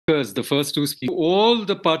speakers, the first two speakers, all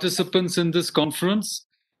the participants in this conference,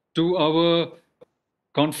 to our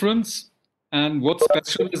conference. And what's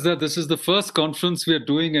special is that this is the first conference we are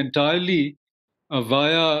doing entirely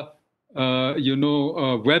via,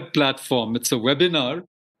 a web platform. It's a webinar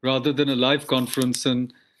rather than a live conference.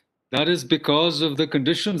 And that is because of the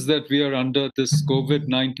conditions that we are under, this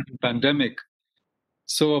COVID-19 pandemic.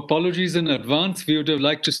 So apologies in advance. We would have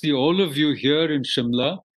liked to see all of you here in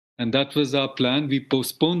Shimla, and that was our plan. We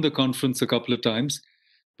postponed the conference a couple of times,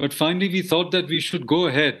 but finally we thought that we should go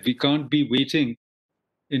ahead. We can't be waiting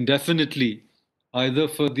indefinitely, either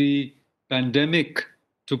for the pandemic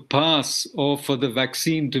to pass or for the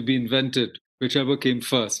vaccine to be invented, whichever came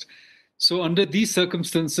first. So under these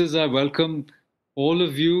circumstances, I welcome all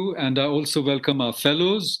of you, and I also welcome our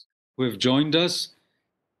fellows who have joined us.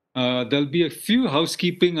 There'll be a few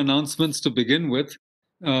housekeeping announcements to begin with.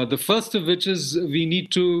 The first of which is we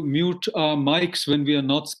need to mute our mics when we are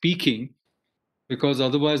not speaking, because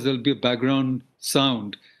otherwise there'll be a background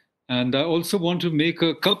sound. And I also want to make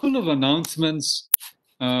a couple of announcements.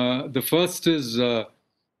 The first is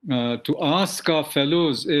to ask our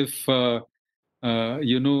fellows if,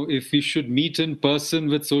 if we should meet in person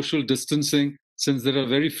with social distancing, since there are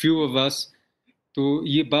very few of us. तो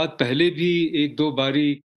ये बात पहले भी एक दो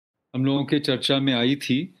बारी हम लोगों के चर्चा में आई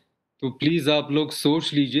थी, तो प्लीज़ आप लोग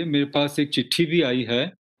सोच लीजिए. मेरे पास एक चिट्ठी भी आई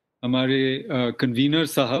है. हमारे कन्वीनर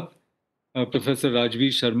साहब प्रोफेसर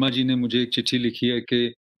राजवीर शर्मा जी ने मुझे एक चिट्ठी लिखी है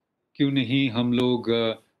कि क्यों नहीं हम लोग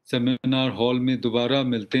सेमिनार हॉल में दोबारा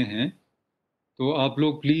मिलते हैं. तो आप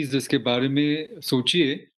लोग प्लीज़ इसके बारे में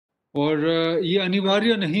सोचिए, और ये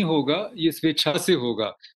अनिवार्य नहीं होगा, ये स्वेच्छा से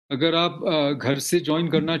होगा. अगर आप घर से ज्वाइन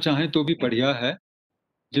करना चाहें तो भी बढ़िया है.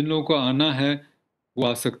 जिन लोगों को आना है वो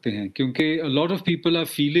आ सकते हैं, क्योंकि a lot of people are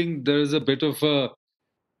feeling there is a bit of a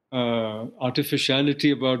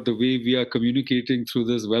artificiality about the way we are communicating through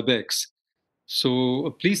this webex.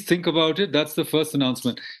 So please think about it. That's the first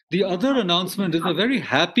announcement. The other announcement is a very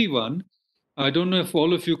happy one. I don't know if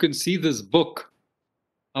all of you can see this book.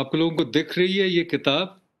 आप लोगों को दिख रही है ये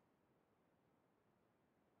किताब?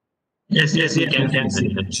 Yes, we can.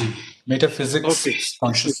 Metaphysics,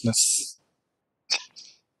 consciousness.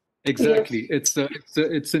 Exactly. Yes.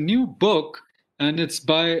 It's a new book, and it's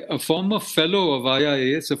by a former fellow of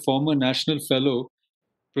IIAS, a former national fellow,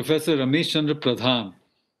 Professor Ramesh Chandra Pradhan.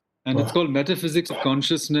 And It's called Metaphysics of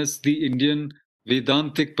Consciousness, the Indian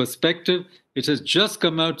Vedantic Perspective. It has just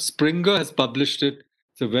come out. Springer has published it.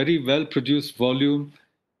 It's a very well-produced volume.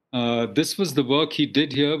 This was the work he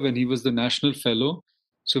did here when he was the national fellow.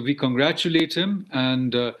 So we congratulate him,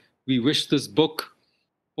 and we wish this book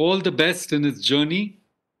all the best in its journey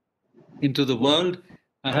into the world.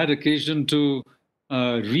 I had occasion to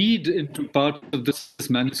read into part of this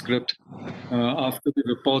manuscript after the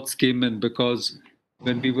reports came in, because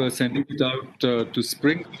when we were sending it out to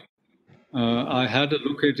Spring, I had a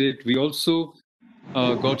look at it. We also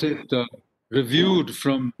got it reviewed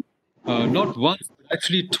from not once, but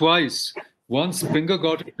actually twice. Once Springer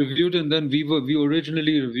got it reviewed, and then we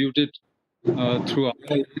originally reviewed it through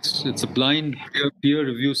IIAS. It's a blind peer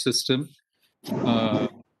review system.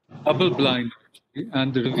 Double blind,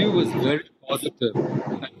 and the review was very positive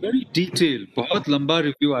and very detailed. बहुत लंबा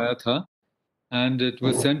review आया था, and it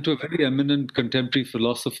was sent to a very eminent contemporary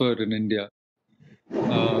philosopher in India.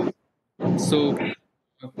 So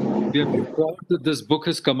we are very proud that this book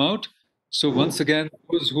has come out. So once again,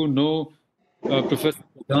 those who know Professor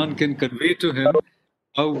Pradhan can convey to him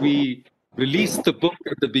how we released the book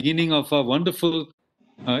at the beginning of our wonderful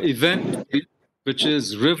event, which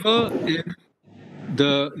is River in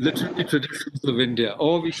the literary traditions of India,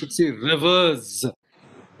 or we should say rivers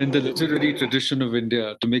in the literary tradition of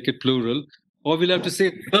India, to make it plural, or we'll have to say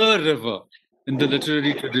the river in the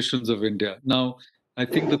literary traditions of India. Now, I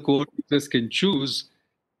think the coordinators can choose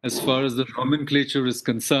as far as the nomenclature is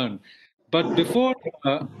concerned. But before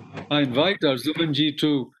I invite Arzumanji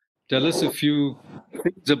to tell us a few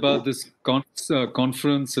things about this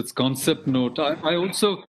conference, its concept note, I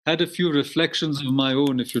also had a few reflections of my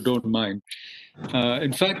own, if you don't mind.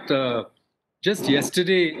 In fact, just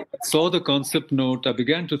yesterday, I saw the concept note. I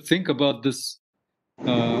began to think about this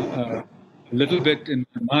a little bit in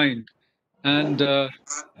my mind. And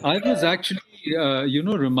I was actually,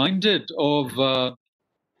 reminded of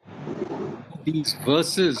these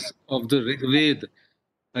verses of the Rig Veda.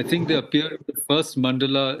 I think they appear in the first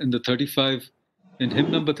mandala in the 35, in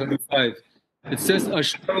hymn number 35. It says,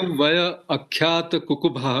 Ashtam Vaya Akhyata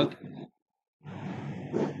Kukubha.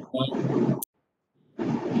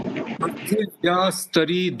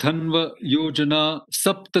 Tari Dhanva Yojana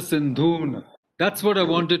Sapta Sindhun. That's what I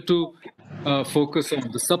wanted to focus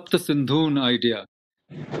on, the Sapta Sindhun idea.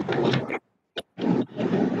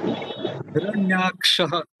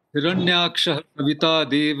 Hiranyakshah, Hiranyakshah Savita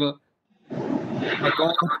Deva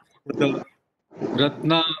Agadha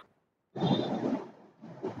Ratna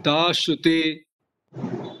Dashute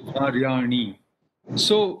Varyani.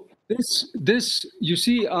 So this you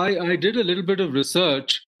see, I did a little bit of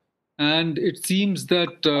research, and it seems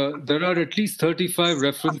that there are at least 35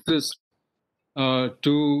 references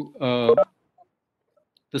to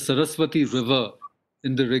the Saraswati River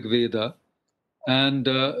in the Rig Veda. And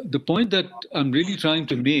the point that I'm really trying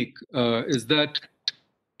to make is that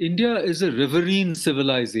India is a riverine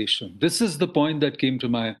civilization. This is the point that came to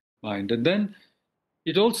my mind. And then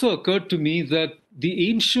it also occurred to me that the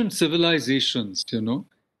ancient civilizations, some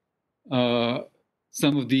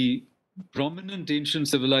of the prominent ancient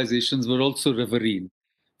civilizations were also riverine.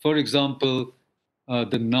 For example,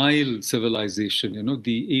 the Nile civilization,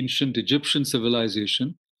 the ancient Egyptian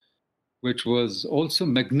civilization, which was also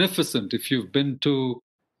magnificent. If you've been to,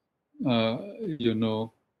 uh,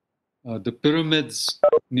 the pyramids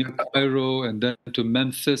near Cairo and then to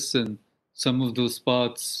Memphis and some of those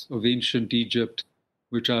parts of ancient Egypt,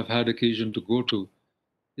 which I've had occasion to go to,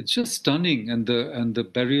 it's just stunning. And the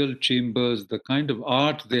burial chambers, the kind of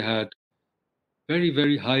art they had, very,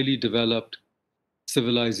 very highly developed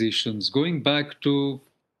civilizations going back to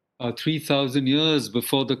 3,000 years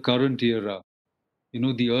before the current era.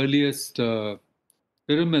 The earliest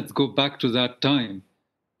pyramids go back to that time.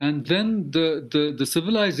 And then the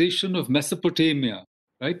civilization of Mesopotamia,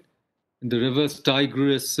 right? In the rivers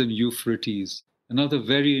Tigris and Euphrates, another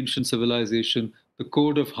very ancient civilization, the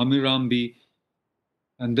code of Hammurabi.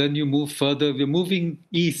 And then you move further, we're moving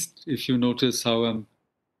east, if you notice how I'm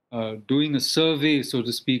doing a survey, so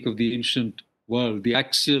to speak, of the ancient world, the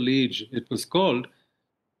axial age, it was called.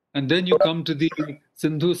 And then you come to the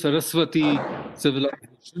Sindhu Saraswati civilization.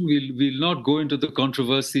 We'll not go into the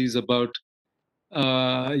controversies about,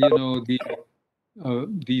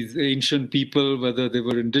 these ancient people, whether they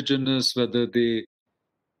were indigenous, whether they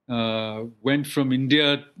went from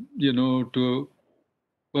India, to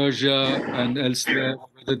Persia and elsewhere,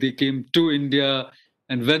 whether they came to India,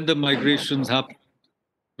 and when the migrations happened,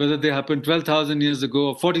 whether they happened 12,000 years ago,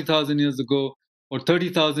 or 40,000 years ago, or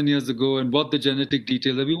 30,000 years ago, and what the genetic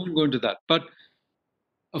details are. We won't go into that. But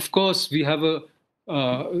of course, we have a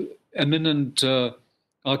eminent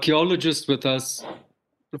archaeologist with us,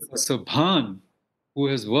 Professor Bhan, who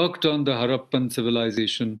has worked on the Harappan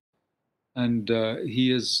civilization. And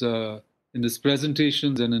he is, in his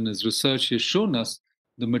presentations and in his research, he has shown us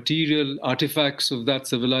the material artifacts of that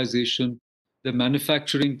civilization, the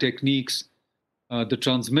manufacturing techniques, the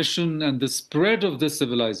transmission and the spread of this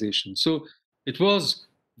civilization. So it was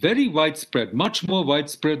very widespread, much more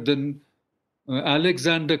widespread than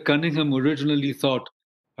Alexander Cunningham originally thought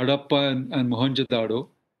Harappa and Mohenjo-daro.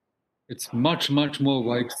 It's much, much more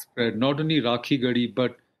widespread, not only Rakhigadi,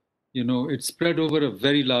 but it's spread over a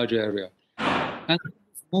very large area. And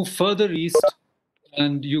move further east,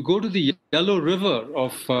 and you go to the Yellow River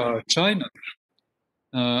of China.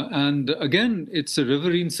 And again, it's a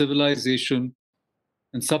riverine civilization.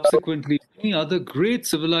 And subsequently, many other great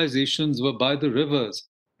civilizations were by the rivers,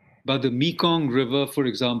 by the Mekong River, for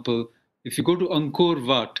example. If you go to Angkor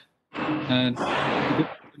Wat and you go to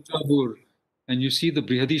Thanjavur and you see the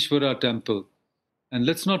Brihadishwara temple, and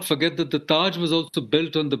let's not forget that the Taj was also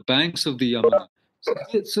built on the banks of the Yamuna.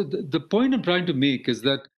 So the point I'm trying to make is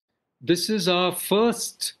that this is our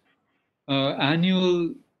first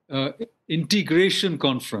annual integration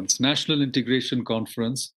conference, national integration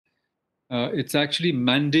conference. It's actually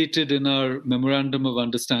mandated in our memorandum of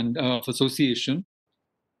association,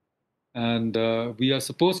 and we are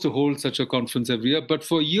supposed to hold such a conference every year. But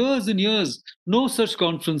for years and years, no such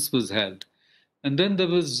conference was held. And then there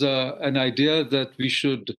was an idea that we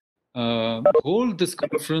should hold this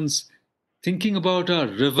conference thinking about our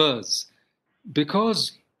rivers,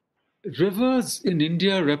 because rivers in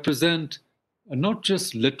India represent not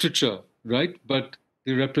just literature, right? But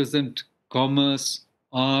they represent commerce,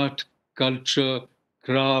 art, culture,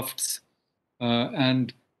 crafts,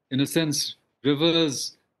 and in a sense,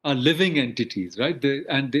 rivers are living entities, right? They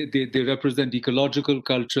represent ecological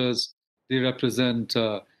cultures. They represent,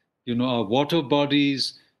 our water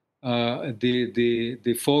bodies.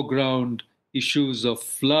 They foreground issues of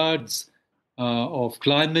floods, of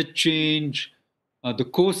climate change. The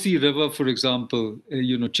Kosi River, for example,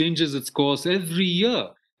 changes its course every year,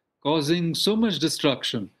 causing so much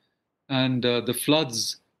destruction. And the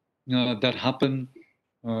floods that happen,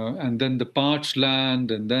 and then the parched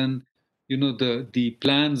land, and then the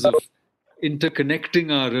plans of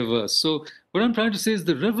interconnecting our rivers. So what I'm trying to say is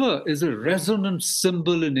the river is a resonant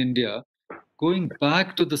symbol in India, going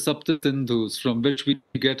back to the Sapta Sindhus, from which we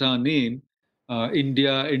get our name,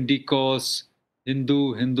 India, Indicos,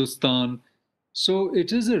 Hindu, Hindustan. So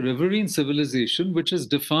it is a riverine civilization which is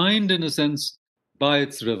defined, in a sense, by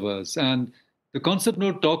its rivers. And the concept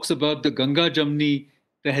note talks about the Ganga Jamni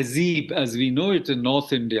Tehzeeb as we know it in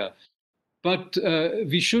North India. But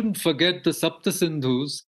we shouldn't forget the Sapta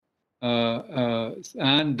Sindhus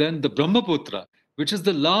and then the Brahmaputra, which is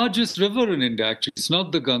the largest river in India. Actually, it's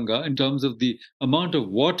not the Ganga in terms of the amount of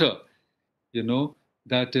water, you know,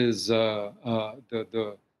 that is that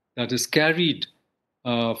is carried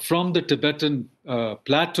from the Tibetan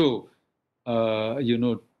plateau,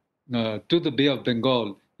 to the Bay of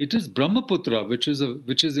Bengal. It is Brahmaputra, which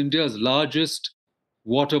is India's largest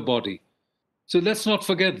water body. So let's not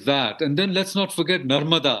forget that, and then let's not forget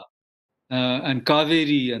Narmada and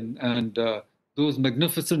Kaveri and those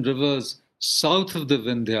magnificent rivers south of the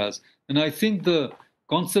Vindhyas. And I think the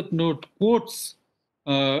concept note quotes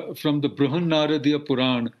from the Brihanaradiya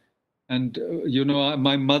Puran. And,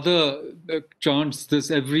 my mother chants this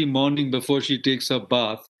every morning before she takes her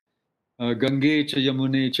bath. Gange cha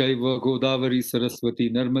Yamune chaiva Godavari Saraswati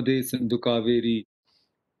Narmade Sindhu Kaveri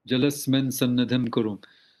Jalasmen Sannadham Kurum.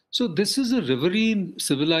 So this is a riverine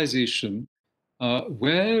civilization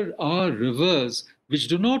where our rivers, which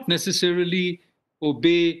do not necessarily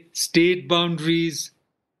obey state boundaries,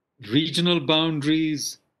 regional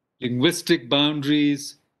boundaries, linguistic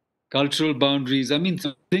boundaries, cultural boundaries, I mean,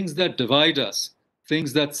 things that divide us,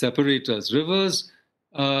 things that separate us. Rivers,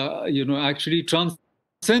 actually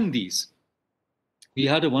transcend these. We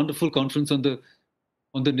had a wonderful conference on the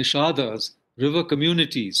Nishadas, river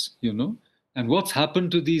communities, and what's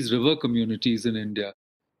happened to these river communities in India,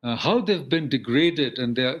 how they've been degraded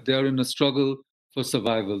and they're in a struggle for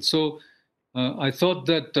survival. So I thought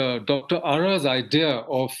that Dr. Ara's idea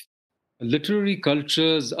of literary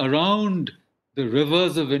cultures around the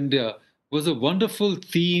rivers of India was a wonderful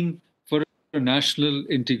theme for a national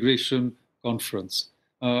integration conference.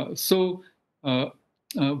 What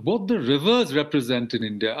the rivers represent in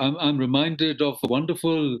India, I'm reminded of a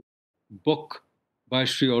wonderful book by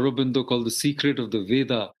Sri Aurobindo called The Secret of the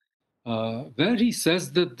Veda, where he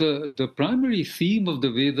says that the primary theme of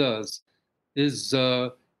the Vedas is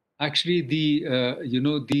actually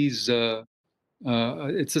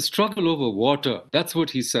it's a struggle over water. That's what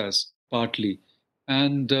he says, partly.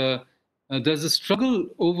 And there's a struggle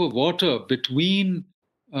over water between,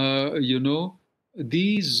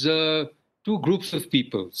 these two groups of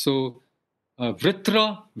people. So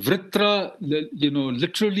Vritra,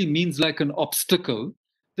 literally means like an obstacle.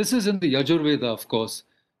 This is in the Yajurveda, of course,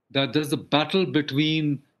 that there's a battle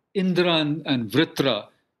between Indra and Vritra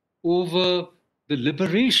over the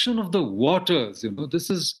liberation of the waters. This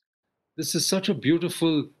is such a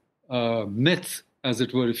beautiful myth, as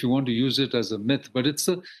it were, if you want to use it as a myth. But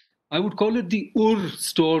I would call it the Ur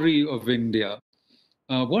story of India.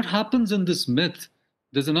 What happens in this myth?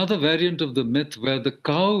 There's another variant of the myth where the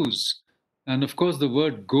cows, and of course the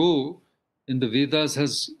word go in the Vedas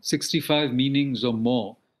has 65 meanings or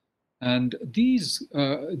more. And these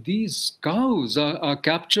cows are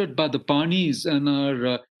captured by the Panis and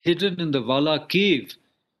are hidden in the Vala cave.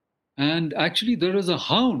 And actually, there is a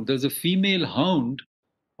hound, there's a female hound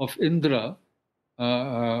of Indra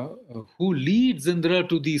who leads Indra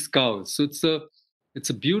to these cows. So it's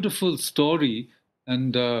a beautiful story.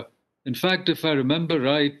 And in fact, if I remember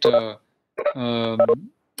right, one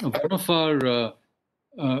of our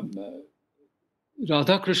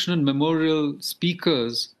Radhakrishnan Memorial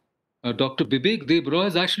speakers, Dr. Bibek Deb Roy,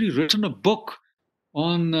 has actually written a book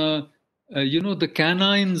on the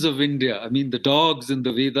canines of India. I mean, the dogs in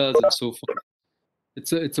the Vedas and so forth.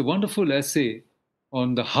 It's a wonderful essay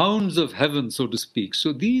on the hounds of heaven, so to speak.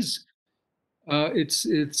 So these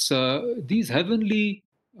these heavenly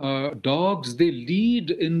dogs, they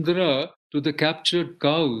lead Indra to the captured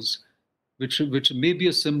cows, which may be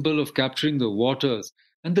a symbol of capturing the waters.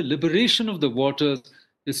 And the liberation of the waters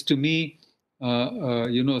is, to me,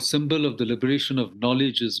 a symbol of the liberation of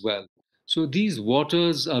knowledge as well. So these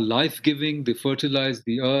waters are life-giving. They fertilize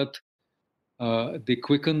the earth. They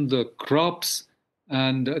quicken the crops,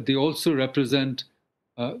 and they also represent,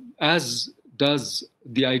 as does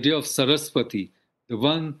the idea of Saraswati, the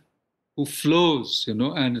one who flows,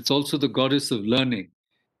 and it's also the goddess of learning,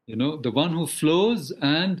 the one who flows,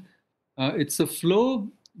 and it's a flow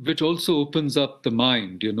which also opens up the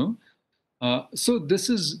mind, So this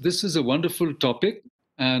is a wonderful topic,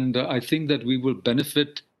 and I think that we will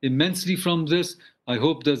benefit immensely from this. I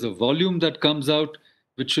hope there's a volume that comes out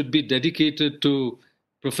which should be dedicated to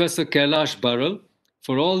Professor Kailash Baral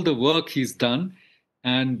for all the work he's done,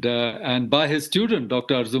 and by his student,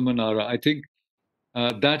 Dr. Arzuman Ara. I think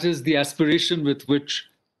That is the aspiration with which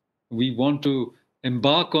we want to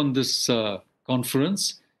embark on this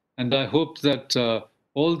conference. And I hope that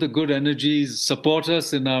all the good energies support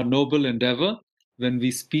us in our noble endeavor when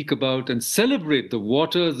we speak about and celebrate the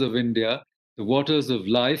waters of India, the waters of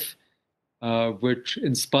life, which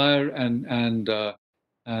inspire and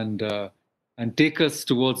and take us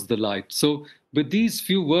towards the light. So, with these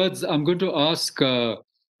few words, I'm going to ask Dr.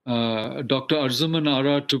 Arzuman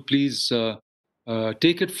Ara to please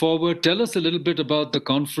take it forward. Tell us a little bit about the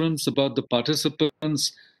conference, about the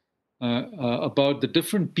participants, about the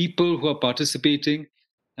different people who are participating,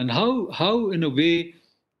 and how in a way,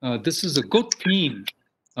 this is a good theme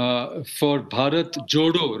for Bharat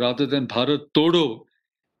Jodo rather than Bharat Todo.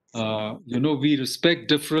 We respect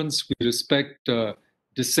difference, we respect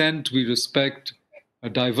dissent, we respect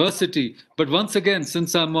diversity. But once again,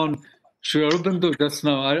 since I'm on Sri Aurobindo just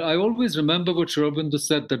now, I always remember what Sri Aurobindo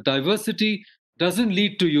said, that diversity doesn't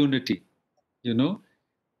lead to unity.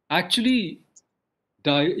 Actually,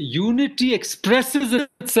 unity expresses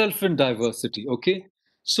itself in diversity. Okay,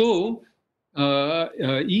 so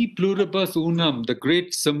e pluribus unum, the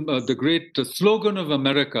great slogan of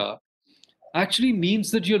America, actually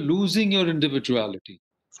means that you're losing your individuality.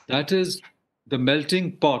 That is the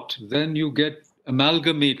melting pot. Then you get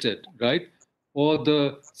amalgamated, right? Or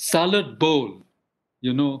the salad bowl.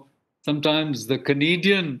 Sometimes the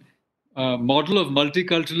Canadian model of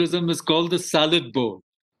multiculturalism is called the salad bowl.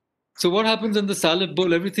 So what happens in the salad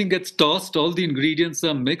bowl? Everything gets tossed, all the ingredients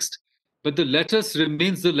are mixed, but the lettuce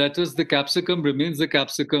remains the lettuce, the capsicum remains the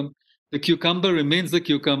capsicum, the cucumber remains the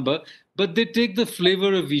cucumber, but they take the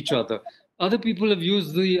flavor of each other. Other people have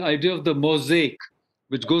used the idea of the mosaic,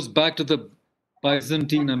 which goes back to the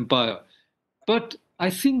Byzantine Empire. But I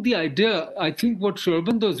think what Sri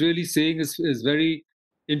Aurobindo is really saying is very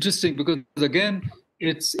interesting, because again,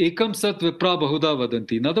 it's ekam sat vipra bahuda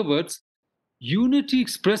vadanti. In other words, unity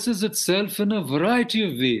expresses itself in a variety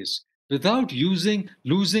of ways without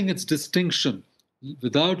losing its distinction,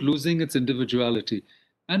 without losing its individuality,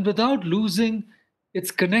 and without losing its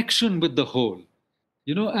connection with the whole.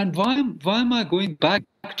 And why am I going back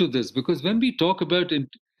to this? Because when we talk about the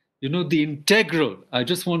integral, I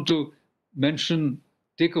just want to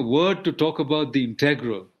take a word to talk about the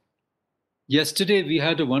integral. Yesterday we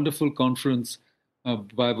had a wonderful conference a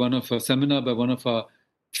seminar by one of our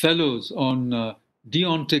fellows on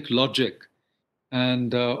deontic logic,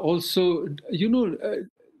 and also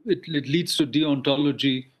it leads to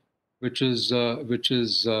deontology, which is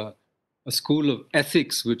a school of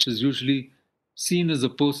ethics, which is usually seen as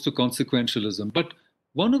opposed to consequentialism. But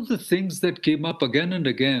one of the things that came up again and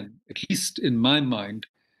again, at least in my mind,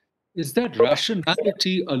 is that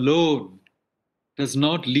rationality alone does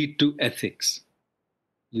not lead to ethics.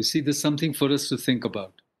 You see, there's something for us to think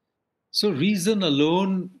about. So reason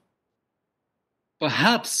alone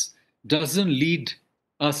perhaps doesn't lead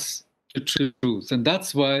us to truth. And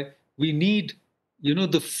that's why we need,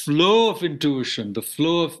 the flow of intuition, the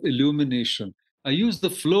flow of illumination. I use the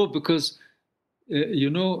flow because,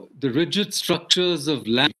 the rigid structures of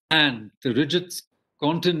land, the rigid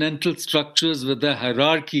continental structures with their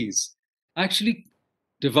hierarchies actually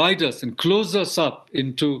divide us and close us up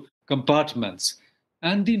into compartments.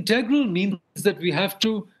 And the integral means that we have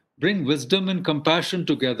to bring wisdom and compassion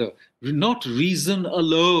together, not reason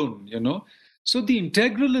alone. So the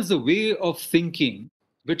integral is a way of thinking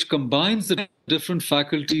which combines the different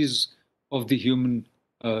faculties of the human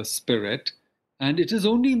spirit. And it is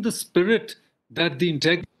only in the spirit that the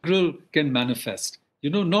integral can manifest,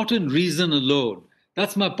 not in reason alone.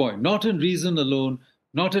 That's my point. Not in reason alone,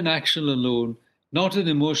 not in action alone, not in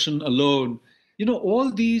emotion alone. All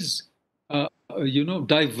these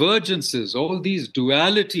divergences, all these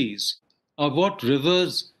dualities are what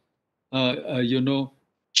rivers,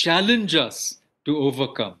 challenge us to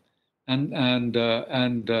overcome. And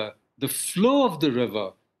the flow of the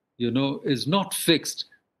river, is not fixed.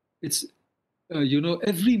 It's,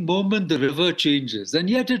 every moment the river changes, and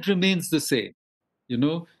yet it remains the same.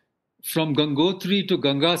 From Gangotri to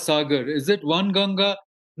Ganga Sagar, is it one Ganga?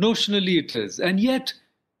 Notionally it is. And yet,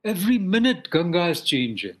 every minute Ganga is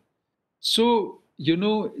changing. So,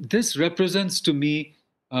 this represents to me,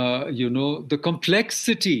 the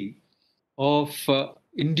complexity of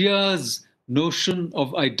India's notion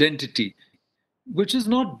of identity, which is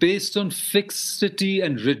not based on fixity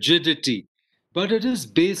and rigidity, but it is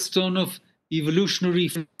based on of evolutionary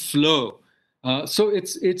flow. So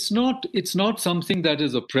it's not something that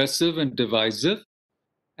is oppressive and divisive,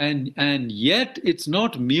 and yet it's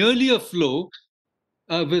not merely a flow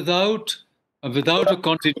without a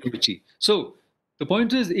continuity. So the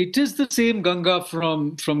point is, it is the same Ganga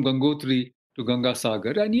from Gangotri, to Ganga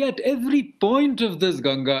Sagar. And yet every point of this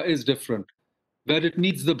Ganga is different. Where it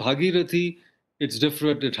meets the Bhagirathi, it's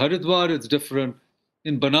different. At Haridwar, it's different.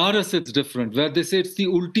 In Banaras, it's different. Where they say it's the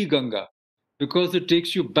Ulti Ganga, because it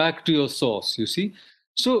takes you back to your source, you see.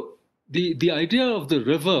 So the idea of the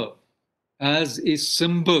river as a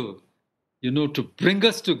symbol, to bring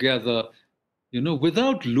us together,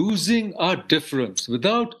 without losing our difference,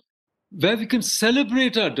 without where we can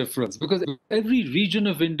celebrate our difference, because every region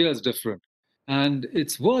of India is different. And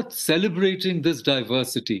it's worth celebrating this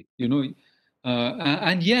diversity,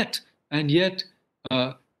 and yet,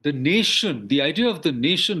 the nation, the idea of the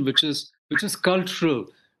nation, which is cultural,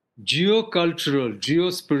 geocultural,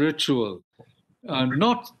 geospiritual,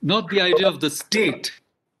 not the idea of the state,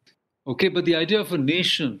 okay, but the idea of a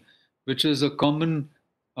nation, which is a common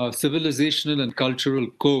civilizational and cultural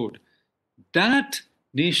code. That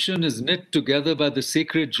nation is knit together by the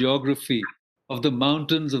sacred geography of the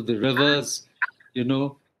mountains, of the rivers,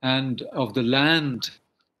 and of the land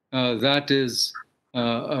that is,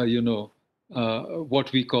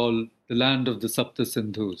 what we call the land of the Sapta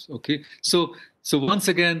Sindhus. Okay, so once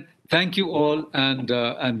again, thank you all,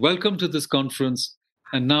 and welcome to this conference.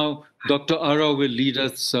 And now Dr. Ara will lead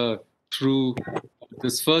us through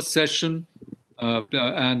this first session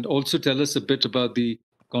and also tell us a bit about the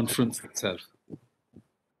conference itself.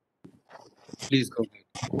 Please go ahead.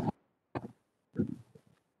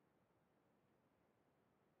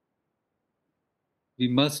 We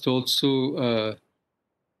must also,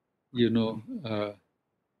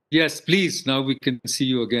 yes, please, now we can see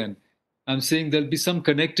you again. I'm saying there'll be some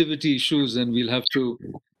connectivity issues and we'll have to,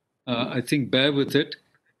 I think, bear with it.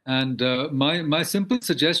 And my simple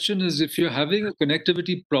suggestion is, if you're having a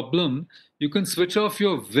connectivity problem, you can switch off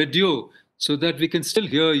your video so that we can still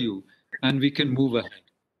hear you and we can move ahead.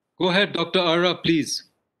 Go ahead, Dr. Ara, please.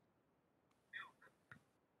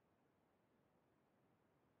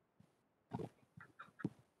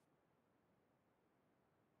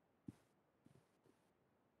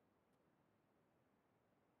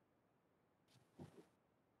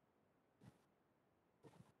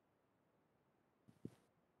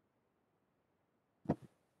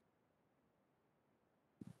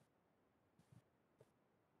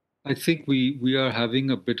 I think we are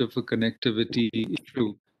having a bit of a connectivity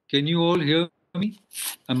issue. Can you all hear me?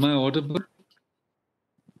 Am I audible?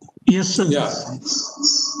 Yes, sir. Yeah.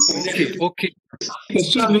 Okay.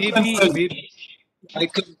 So maybe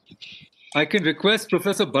I can request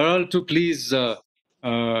Professor Baral to please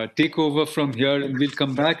take over from here, and we'll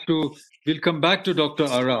come back to Dr.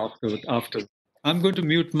 Ara after. I'm going to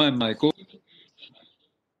mute my mic.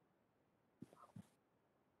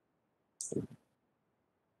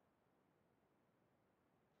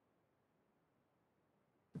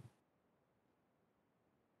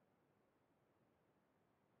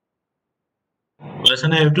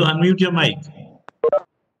 Listen, I have to unmute your mic.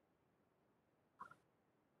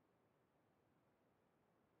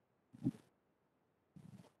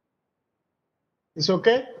 It's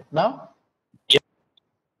okay now?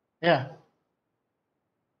 Yeah.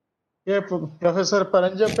 Yeah, Professor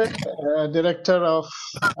Paranjape, Director of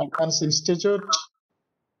Advanced Institute,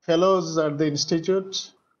 Fellows at the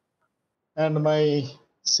Institute, and my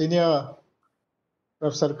senior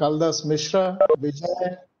Professor Kaldas Mishra,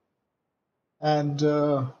 Vijay, and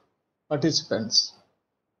participants.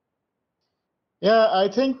 Yeah, I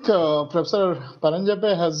think Professor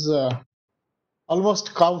Paranjape has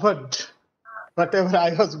almost covered whatever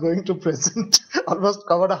I was going to present, almost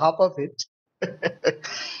covered half of it.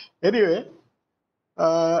 Anyway,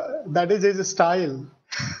 that is his style.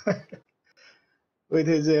 With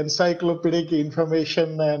his encyclopedic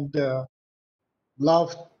information and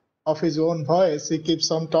love of his own voice, he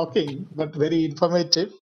keeps on talking, but very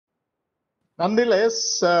informative.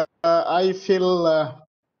 Nonetheless, I feel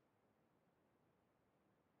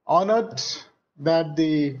honored that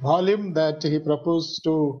the volume that he proposed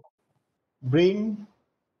to bring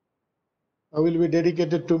will be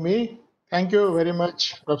dedicated to me. Thank you very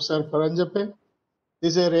much, Professor Paranjape.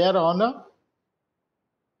 This is a rare honor.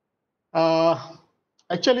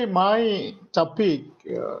 Actually, my topic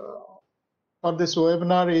for this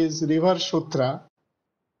webinar is River Sutra,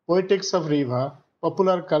 Poetics of River,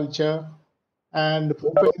 Popular Culture, and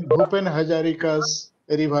Bhupen Hazarika's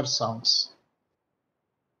River Songs.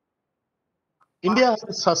 India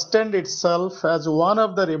has sustained itself as one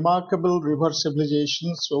of the remarkable river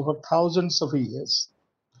civilizations over thousands of years.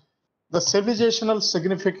 The civilizational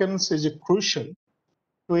significance is crucial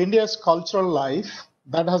to India's cultural life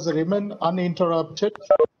that has remained uninterrupted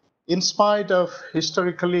in spite of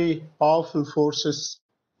historically powerful forces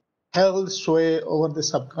held sway over the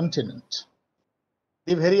subcontinent.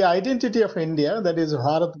 The very identity of India, that is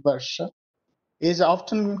Bharat Varsha, is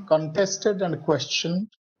often contested and questioned,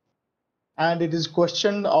 and it is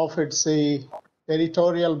questioned of its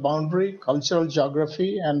territorial boundary, cultural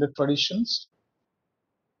geography, and the traditions,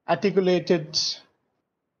 articulated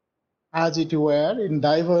as it were in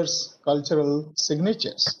diverse cultural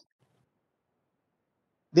signatures.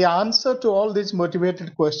 The answer to all these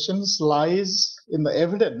motivated questions lies in the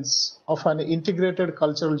evidence of an integrated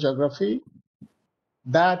cultural geography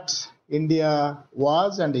that India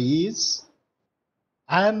was and is,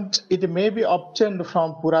 and it may be obtained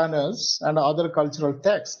from Puranas and other cultural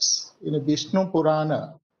texts. In Vishnu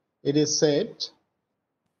Purana, it is said,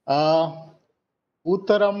 Uttaram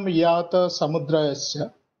Yata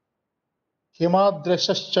Samudrasya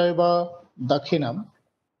Himadrashachaiva Dakhinam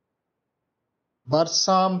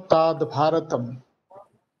Varsam Tad Bharatam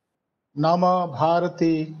Nama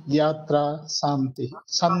Bharati Yatra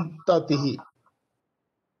Santatihi.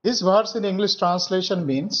 This verse in English translation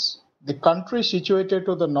means the country situated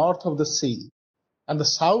to the north of the sea and the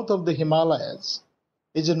south of the Himalayas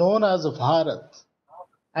is known as Bharat,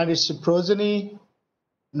 and its progeny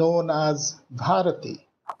known as Bharati.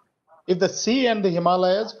 If the sea and the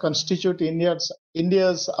Himalayas constitute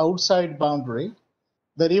India's outside boundary,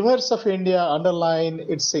 the rivers of India underline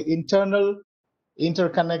its internal,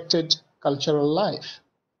 interconnected cultural life.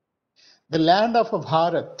 The land of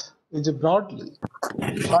Bharat is broadly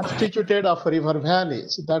constituted of river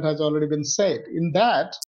valleys, that has already been said. In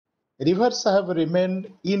that, rivers have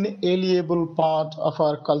remained inalienable part of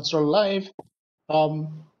our cultural life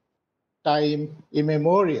from time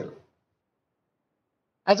immemorial.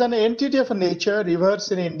 As an entity of nature,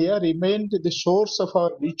 rivers in India remained the source of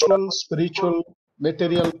our ritual, spiritual,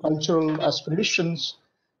 material, cultural aspirations,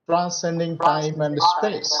 transcending time and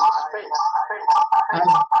space.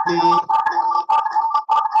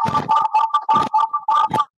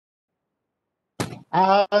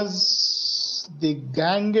 As the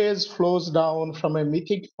Ganges flows down from a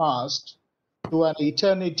mythic past to an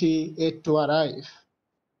eternity yet to arrive.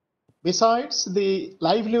 Besides, the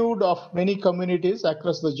livelihood of many communities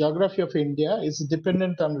across the geography of India is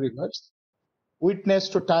dependent on rivers. Witness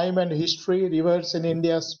to time and history, rivers in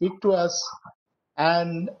India speak to us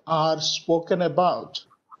and are spoken about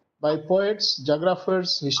by poets,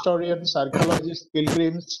 geographers, historians, archaeologists,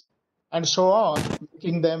 pilgrims, and so on,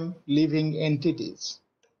 making them living entities.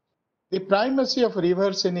 The primacy of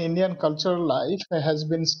rivers in Indian cultural life has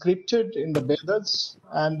been scripted in the Vedas,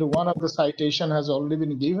 and one of the citation has already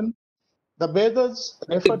been given. The Vedas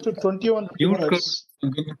refer to 21 mute करो rivers.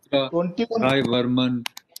 Sanghamitra 21 राय वर्मन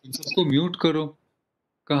इन सबको mute करो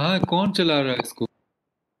कहाँ है कौन चला रहा है इसको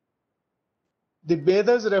The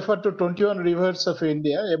Vedas refer to 21 rivers of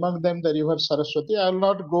India, among them the river Saraswati. I will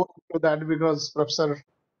not go into that because Professor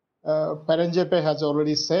Paranjape has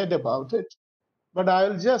already said about it. But I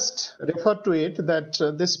will just refer to it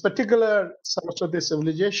that this particular Saraswati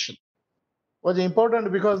civilization was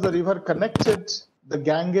important because the river connected the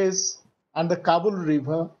Ganges and the Kabul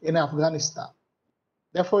River in Afghanistan.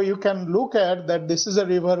 Therefore, you can look at that this is a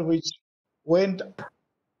river which went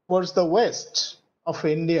towards the west of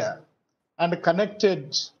India and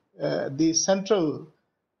connected the central,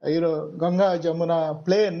 Ganga Jamuna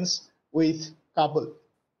plains with Kabul.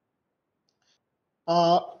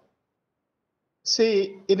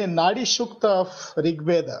 See, in a Nadi Shukta of Rig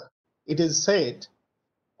Veda, it is said,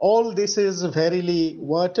 all this is verily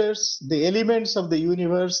waters, the elements of the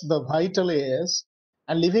universe, the vital airs,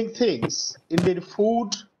 and living things, indeed food,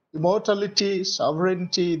 immortality,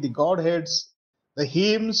 sovereignty, the godheads, the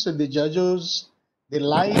hymns, the judges, the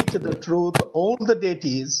light, the truth, all the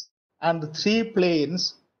deities, and the three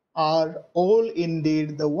planes are all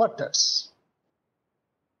indeed the waters.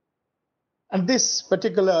 And this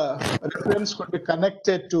particular reference could be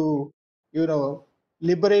connected to,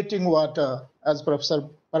 liberating water, as Professor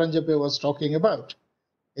Paranjape was talking about.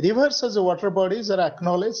 Rivers as water bodies are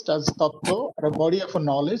acknowledged as tattva, or a body of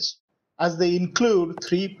knowledge, as they include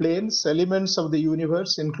three planes, elements of the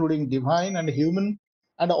universe, including divine and human,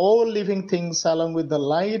 and all living things, along with the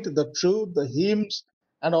light, the truth, the hymns,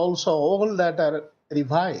 and also all that are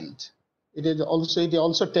reviled. It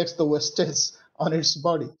also takes the vestige on its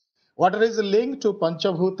body. Water is linked to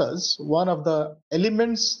Panchabhutas, one of the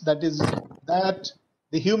elements that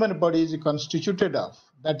the human body is constituted of.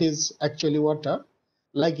 That is actually water.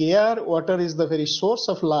 Like air, water is the very source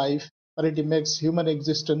of life, but it makes human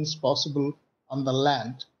existence possible on the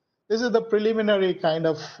land. This is the preliminary kind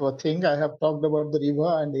of thing. I have talked about the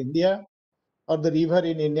river and India, or the river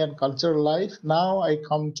in Indian cultural life. Now I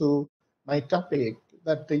come to my topic,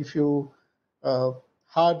 that if you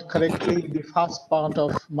heard correctly the first part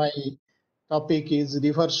of my topic is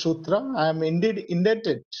River Sutra. I am indeed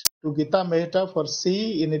indebted to Gita Mehta for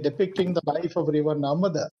C in depicting the life of River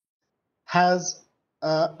Narmada has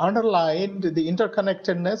underlined the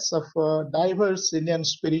interconnectedness of diverse Indian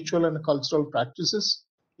spiritual and cultural practices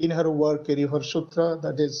in her work River Sutra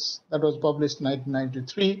that was published in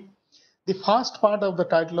 1993. The first part of the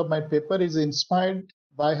title of my paper is inspired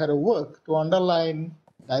by her work to underline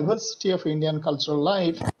diversity of Indian cultural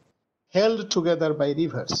life held together by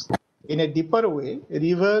rivers. In a deeper way,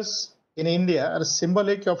 rivers in India are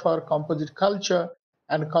symbolic of our composite culture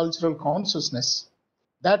and cultural consciousness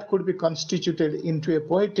that could be constituted into a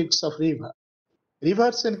poetics of river.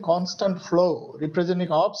 Rivers in constant flow,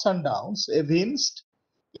 representing ups and downs, evinced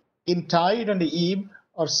in tide and ebb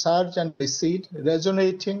or surge and recede,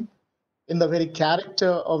 resonating in the very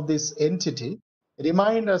character of this entity,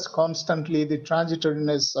 remind us constantly the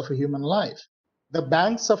transitoriness of human life. The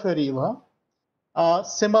banks of a river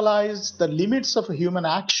symbolize the limits of human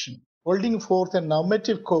action, holding forth a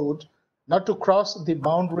normative code not to cross the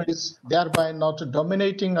boundaries, thereby not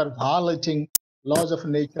dominating or violating laws of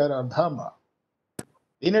nature or dharma.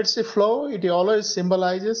 In its flow, it always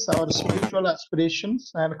symbolizes our spiritual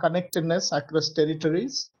aspirations and connectedness across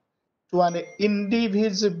territories to an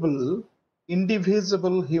indivisible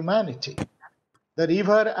humanity. The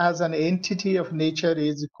river as an entity of nature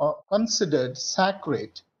is considered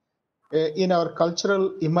sacred in our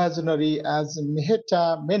cultural imaginary as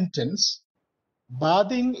Mehta maintains.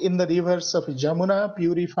 Bathing in the rivers of Jamuna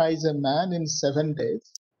purifies a man in 7 days.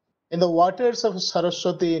 In the waters of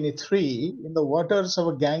Saraswati in 3, in the waters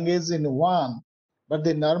of Ganges in 1, but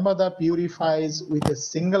the Narmada purifies with a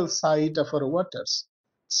single sight of her waters.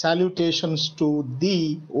 Salutations to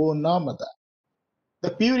thee, O Narmada.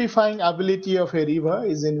 The purifying ability of a river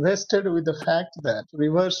is invested with the fact that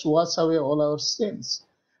rivers wash away all our sins.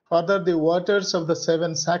 Further, the waters of the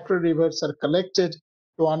 7 sacred rivers are collected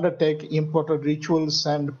to undertake important rituals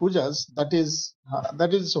and pujas. That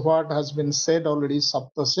is what has been said already,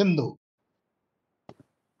 Sapta Sindhu.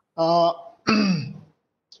 Uh,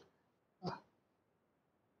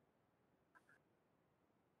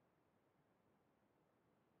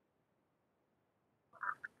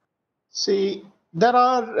 See, there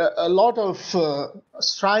are a lot of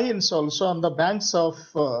shrines also on the banks of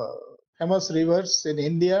famous rivers in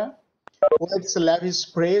India. Poets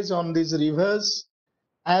lavish praise on these rivers,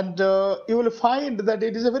 and you will find that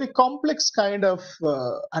it is a very complex kind of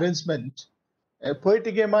arrangement. A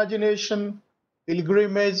poetic imagination,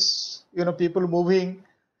 pilgrimage, people moving,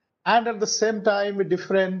 and at the same time,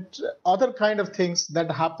 different other kind of things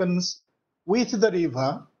that happens with the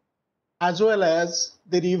river as well as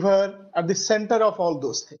the river at the center of all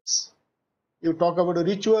those things. You talk about the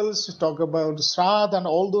rituals, you talk about Shraddha and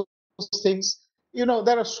all those things. There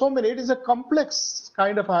are so many. It is a complex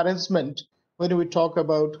kind of arrangement when we talk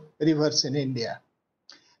about rivers in India.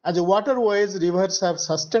 As a waterways, rivers have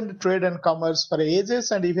sustained trade and commerce for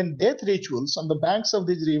ages, and even death rituals on the banks of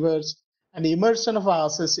these rivers and immersion of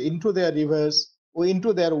asses into their rivers or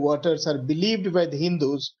into their waters are believed by the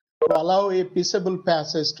Hindus to allow a peaceable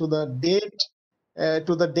passage to the dead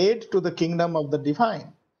to the kingdom of the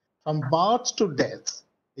divine. From birth to death,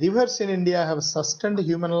 rivers in India have sustained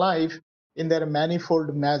human life in their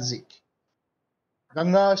manifold magic.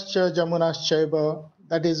 Gangascha Jamunaschaiva,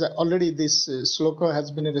 that is already this sloka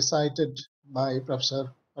has been recited by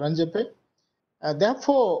Professor Ranjape.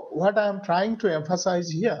 Therefore, what I am trying to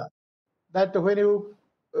emphasize here, that when you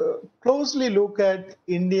closely look at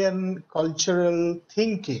Indian cultural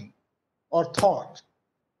thinking or thought,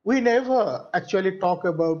 we never actually talk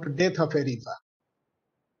about death of a river.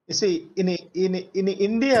 You see, in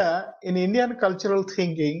India, in Indian cultural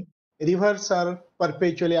thinking, rivers are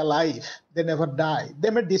perpetually alive. They never die. They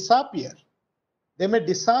may disappear. They may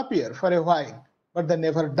disappear for a while, but they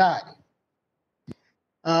never die.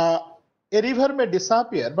 A river may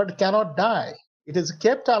disappear, but cannot die. It is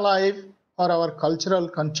kept alive for our cultural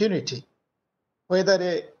continuity. Whether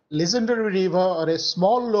a legendary river or a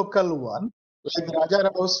small local one, like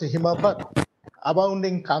Rajarao's Himavat,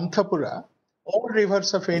 abounding Kanthapura, all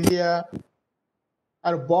rivers of India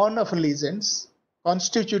are born of legends,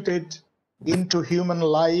 constituted into human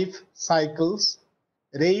life cycles,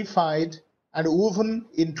 reified and woven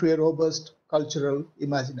into a robust cultural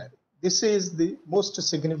imaginary. This is the most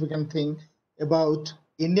significant thing about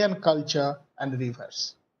Indian culture and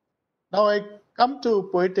rivers. Now I come to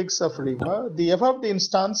poetics of river. The above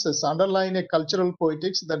instances underline a cultural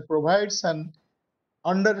poetics that provides an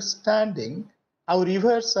understanding how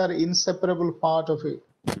rivers are inseparable part of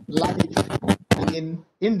life in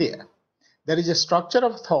India. There is a structure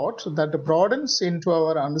of thought that broadens into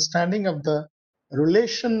our understanding of the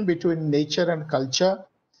relation between nature and culture.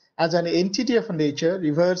 As an entity of nature,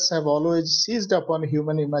 rivers have always seized upon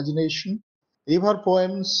human imagination. River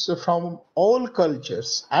poems from all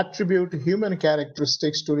cultures attribute human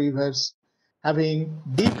characteristics to rivers, having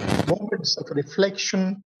deep moments of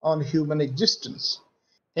reflection on human existence.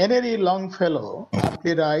 Henry Longfellow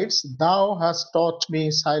aptly writes, "Thou hast taught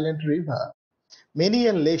me, silent river, many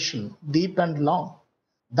a lesson, deep and long.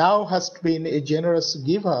 Thou hast been a generous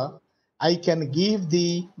giver, I can give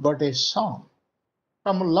thee but a song."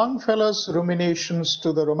 From Longfellow's ruminations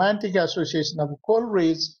to the romantic association of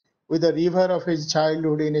Coleridge with the river of his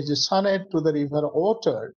childhood in his sonnet to the river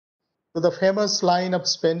Otter, to the famous line of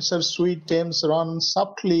Spenser's "Sweet Thames, run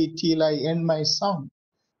softly till I end my song,"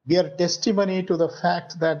 bear testimony to the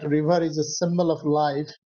fact that river is a symbol of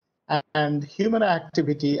life and human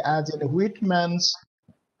activity, as in Whitman's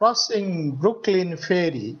 "Crossing Brooklyn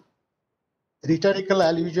Ferry." Rhetorical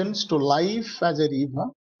allusions to life as a river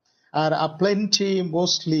are aplenty,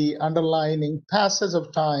 mostly underlining passage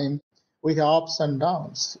of time with ups and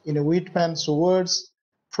downs. In Whitman's words,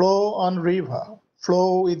 "Flow on river,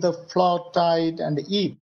 flow with the flood tide and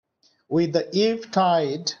ebb. With the eve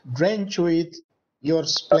tide, drench with your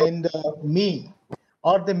splendor me,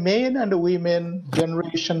 or the men and women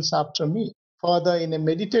generations after me." Further, in a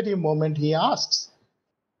meditative moment, he asks,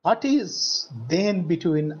 "What is then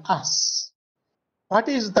between us? What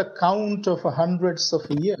is the count of hundreds of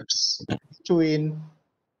years between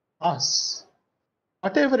us?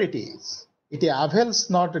 Whatever it avails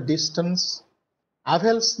not distance,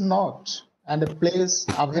 avails not, and a place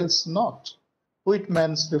avails not."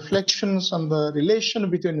 Whitman's reflections on the relation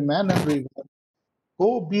between man and river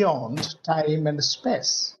go beyond time and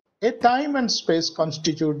space. A time and space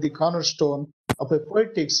constitute the cornerstone of a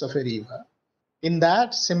poetics of a river. In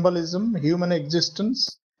that symbolism, human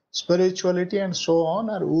existence, spirituality, and so on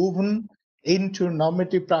are woven into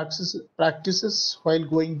normative practices while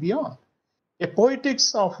going beyond. A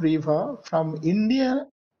poetics of river from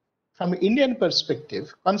Indian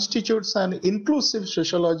perspective constitutes an inclusive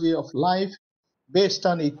sociology of life based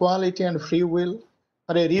on equality and free will,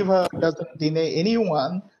 for a river doesn't deny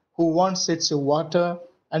anyone who wants its water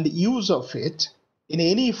and use of it in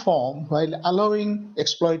any form while allowing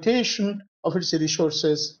exploitation of its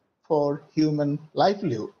resources for human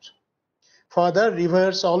livelihood. Further,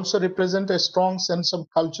 rivers also represent a strong sense of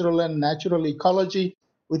cultural and natural ecology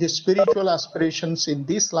with spiritual aspirations in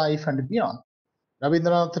this life and beyond.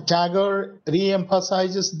 Rabindranath Tagore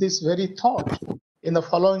re-emphasizes this very thought in the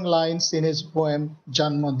following lines in his poem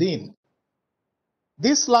Janmadin.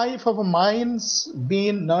 "This life of mine's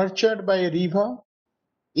been nurtured by a river.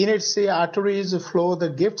 In its arteries flow the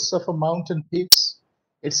gifts of mountain peaks.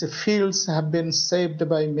 Its fields have been saved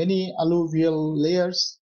by many alluvial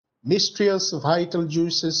layers. Mysterious vital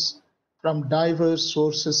juices from diverse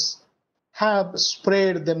sources have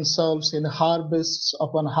spread themselves in harvests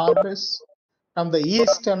upon harvests. From the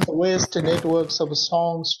east and the west, networks of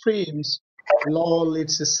song streams lull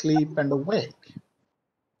its sleep and awake."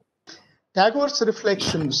 Tagore's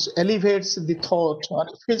reflections elevates the thought on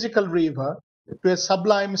a physical river to a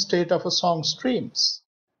sublime state of song streams.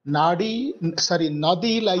 Nadi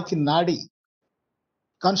like Nadi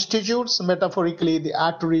constitutes metaphorically the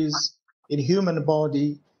arteries in human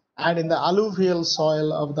body, and in the alluvial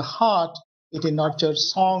soil of the heart, it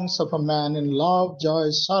nurtures songs of a man in love, joy,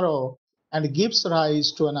 sorrow, and gives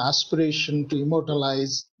rise to an aspiration to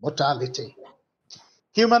immortalize mortality.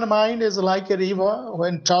 Human mind is like a river.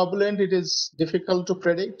 When turbulent, it is difficult to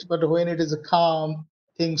predict, but when it is calm,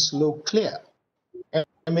 things look clear.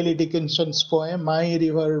 Emily Dickinson's poem, "My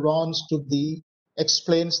River Runs to Thee,"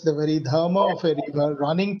 explains the very dharma of a river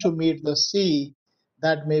running to meet the sea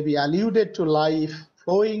that may be alluded to life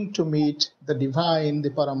flowing to meet the divine,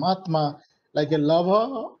 the Paramatma, like a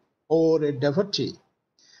lover or a devotee.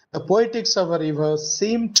 The poetics of a river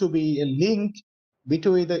seem to be a link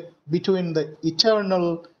between the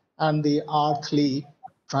eternal and the earthly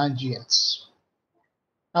transients.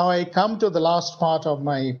 Now I come to the last part of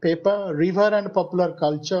my paper, River and Popular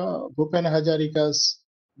Culture, Bhupen Hazarika's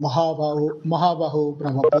Mahabahu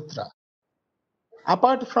Brahmaputra.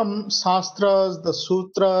 Apart from Shastras, the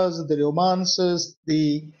Sutras, the romances,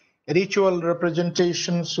 the ritual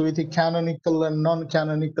representations with the canonical and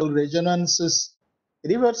non-canonical resonances,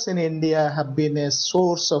 rivers in India have been a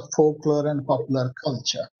source of folklore and popular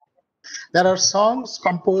culture. There are songs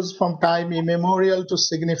composed from time immemorial to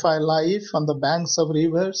signify life on the banks of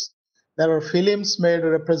rivers. There are films made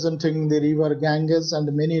representing the river Ganges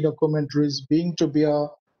and many documentaries being to bear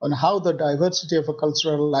on how the diversity of a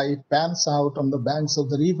cultural life pans out on the banks of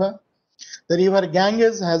the river. The river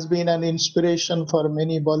Ganges has been an inspiration for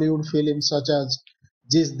many Bollywood films such as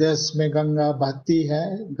Jis Desh Mein Ganga Bahti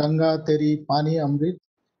Hai, Ganga Teri Pani Amrit,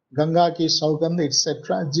 Ganga Ki Saugandh,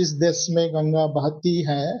 etc. Jis Desh Mein Ganga Bahti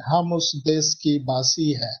Hai, Hum Us Desh Ki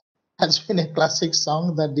Basi Hai has been a classic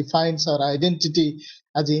song that defines our identity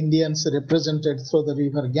as Indians represented through the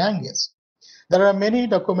river Ganges. There are many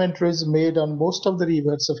documentaries made on most of the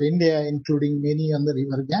rivers of India, including many on the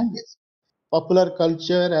river Ganges. Popular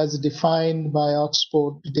culture, as defined by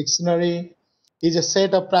Oxford Dictionary, is a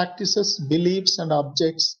set of practices, beliefs, and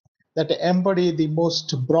objects that embody the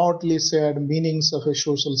most broadly shared meanings of a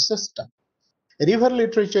social system. River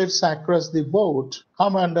literatures across the board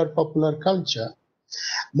come under popular culture.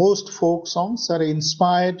 Most folk songs are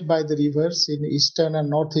inspired by the rivers in eastern and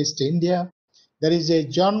northeast India. There is a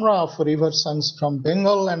genre of river songs from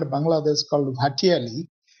Bengal and Bangladesh called Bhatiyali,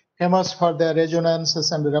 famous for their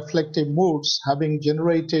resonances and reflective moods, having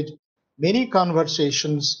generated many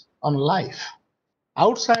conversations on life.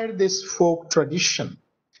 Outside this folk tradition,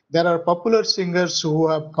 there are popular singers who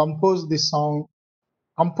have composed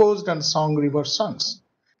and sung river songs.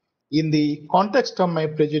 In the context of my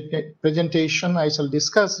presentation, I shall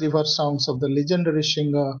discuss river songs of the legendary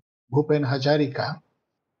singer Bhupen Hazarika,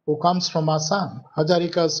 who comes from Assam.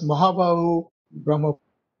 Hazarika's Mahabahu Brahmaputra.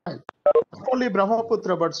 Not only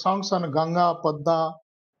Brahmaputra, but songs on Ganga, Padma.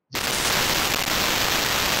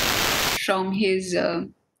 From his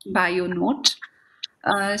bio note.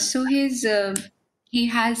 He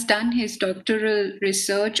has done his doctoral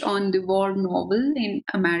research on the war novel in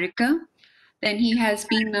America. Then he has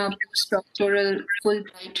been a postdoctoral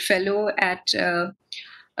Fulbright fellow at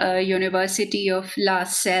University of La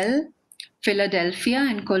Salle, Philadelphia,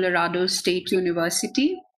 and Colorado State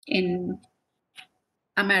University in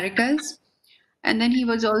Americas. And then he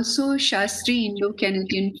was also Shastri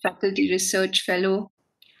Indo-Canadian Faculty Research Fellow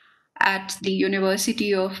at the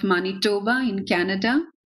University of Manitoba in Canada.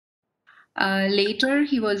 Later,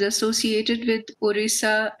 he was associated with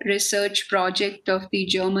Orissa Research Project of the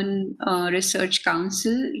German Research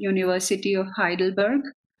Council, University of Heidelberg,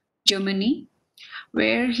 Germany,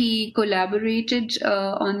 where he collaborated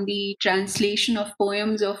on the translation of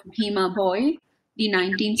poems of Bhima Bhoi, the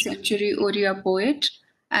 19th century Oriya poet,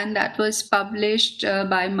 and that was published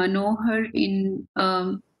by Manohar in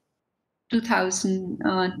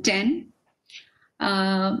 2010.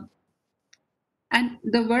 And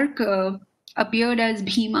the work appeared as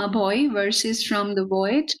Bhima Bhoi, Verses from the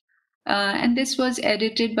Void, and this was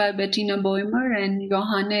edited by Bettina Boimer and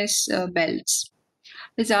Johannes Belz.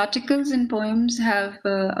 His articles and poems have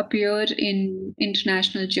appeared in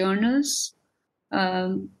international journals,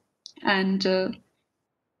 and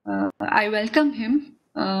I welcome him.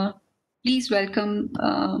 Please welcome.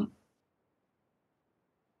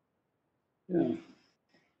 Yeah.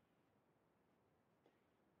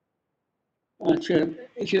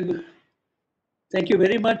 Thank you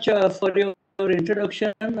very much for your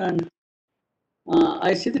introduction. And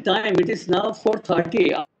I see the time. It is now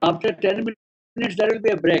 4:30. After 10 minutes, there will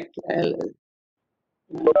be a break.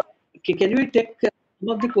 Can we take some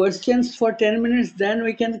of the questions for 10 minutes? Then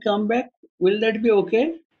we can come back. Will that be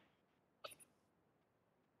okay?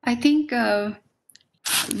 I think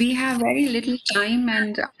we have very little time,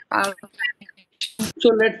 and so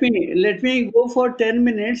let me go for 10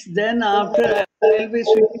 minutes. Then after I will be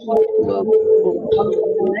switching on the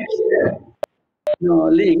next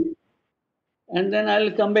link, and then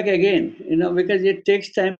I'll come back again. Because it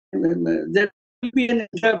takes time. There will be an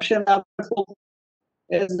interruption after,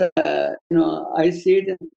 as I see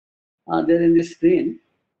it there in the screen.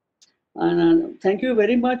 And thank you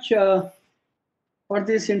very much for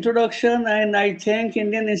this introduction, and I thank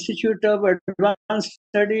Indian Institute of Advanced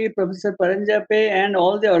Study, Professor Paranjape, and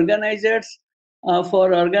all the organizers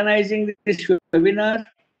for organizing this webinar.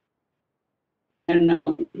 And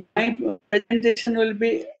my presentation will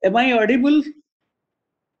be, am I audible?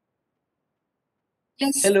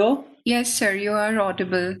 yes. Hello? Yes, sir, you are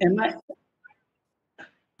audible. Am I?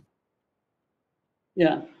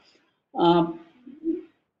 Yeah.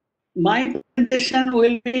 My presentation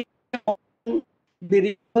will be on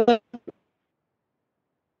the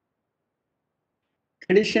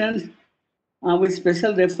tradition with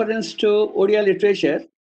special reference to Odia literature.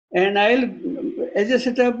 And I'll, as a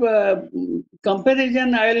sort of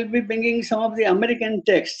comparison, I'll be bringing some of the American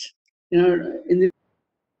texts, in the.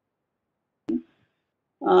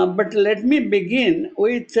 But let me begin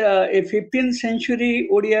with a 15th century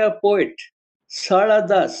Odia poet, Sala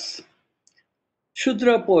Das,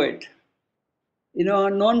 Shudra poet,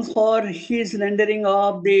 known for his rendering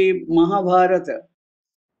of the Mahabharata.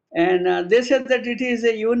 And they said that it is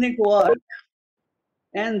a unique work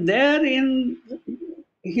And there in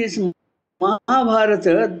his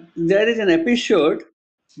Mahabharata, there is an episode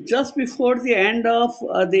just before the end of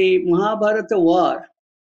the Mahabharata war.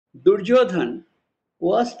 Duryodhan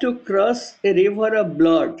was to cross a river of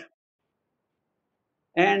blood,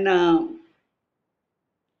 and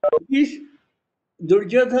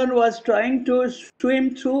Duryodhan was trying to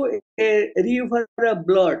swim through a river of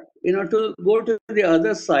blood, to go to the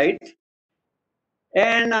other side.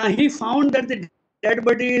 And he found that the dead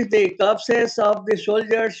bodies, the corpses of the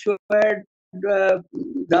soldiers who had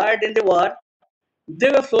died in the war, they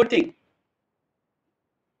were floating.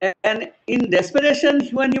 And in desperation,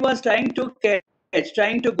 when he was trying to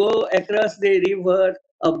go across the river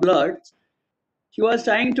of blood, he was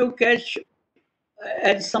trying to catch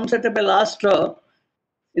at some sort of a last straw,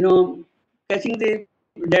 catching the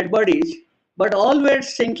dead bodies, but all were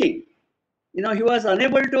sinking. He was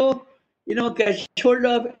unable to, catch hold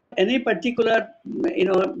of any particular,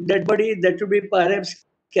 dead body that would be perhaps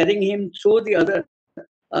carrying him through the other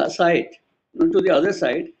side, to the other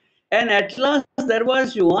side. And at last, there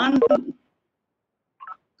was one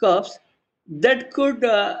corpse that could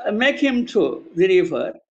make him through the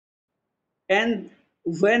river. And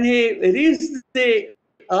when he reached the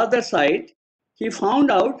other side, he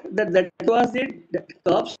found out that that was the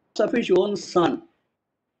corpse of his own son.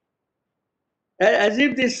 As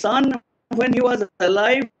if the son, when he was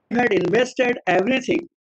alive, had invested everything,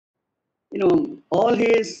 all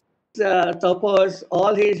his tapas,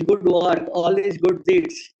 all his good work, all his good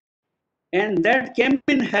deeds. And that came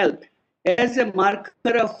in help as a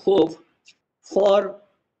marker of hope for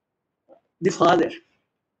the father.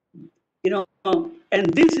 And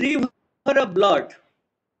this river of blood,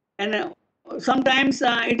 and sometimes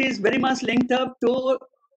it is very much linked up to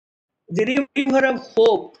the river of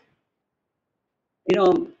hope,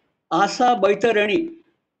 Asa Baitarani.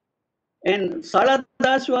 And Sala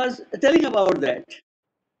Das was telling about that.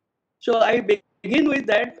 So I begin with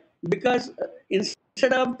that because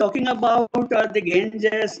instead of talking about the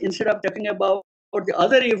Ganges, instead of talking about the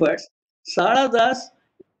other rivers, Sala Das,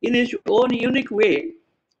 in his own unique way,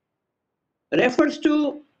 refers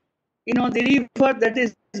to the river that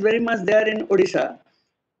is very much there in Odisha,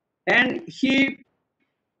 and he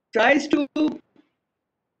tries to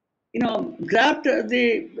graft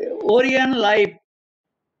the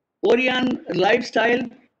Orient lifestyle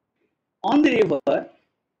on the river,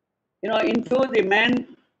 into the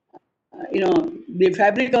the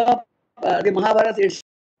fabric of the Mahabharata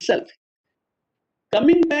itself.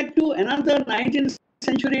 Coming back to another 19th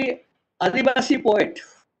century Adivasi poet,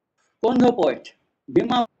 Kondho poet,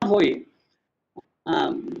 Bhima Bhoi.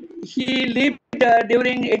 He lived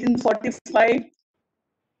during 1845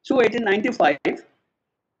 to 1895.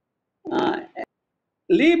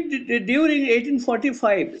 Lived during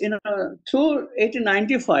 1845, through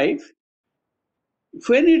 1895.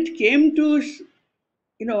 When it came to,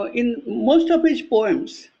 in most of his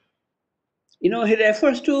poems, he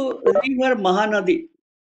refers to river Mahanadi.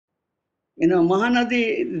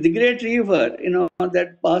 Mahanadi, the great river,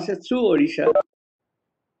 that passes through Odisha.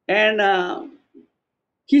 And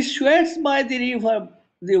he swears by the river,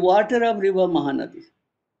 the water of river Mahanadi.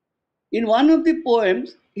 In one of the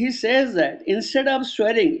poems, he says that instead of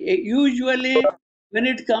swearing, usually when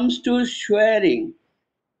it comes to swearing,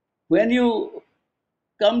 when you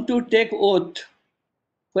come to take oath,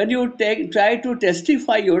 when you try to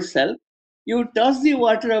testify yourself, you touch the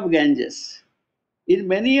water of Ganges. In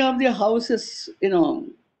many of the houses,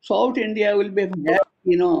 South India will be the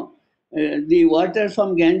water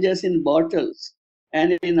from Ganges in bottles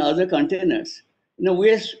and in other containers.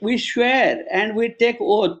 We swear and we take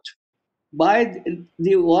oath by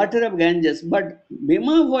the water of Ganges. But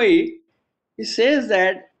Bhima Bhoi, he says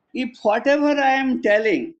that if whatever I am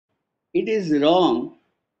telling, it is wrong,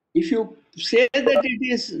 if you say that it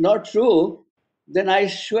is not true, then I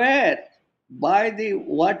swear by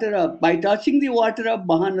by touching the water of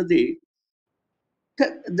Mahanadi,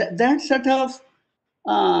 that sort of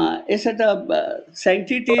a sort of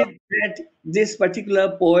sanctity that this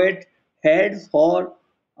particular poet had for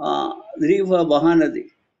river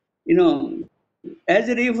Mahanadi. As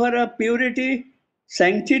a river of purity,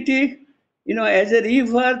 sanctity, as a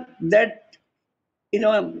river that,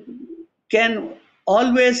 can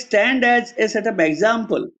always stand as a sort of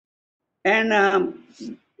example. And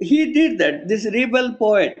he did that, this rebel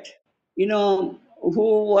poet, who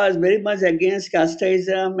was very much against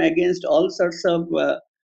casteism, against all sorts of,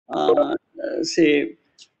 say,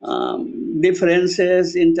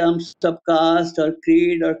 differences in terms of caste or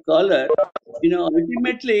creed or color,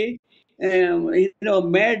 ultimately, made,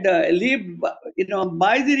 lived,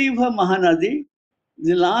 by the river Mahanadi,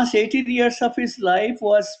 the last 18 years of his life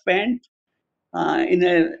was spent in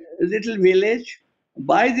a little village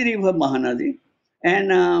by the river Mahanadi.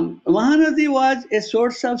 And Mahanadi was a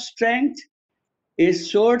source of strength, a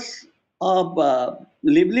source of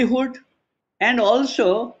livelihood, and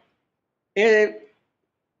also a,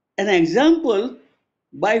 an example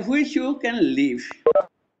by which you can live.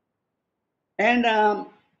 And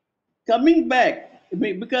coming back,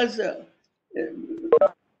 because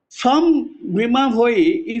from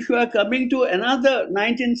Bhimavoi, if you are coming to another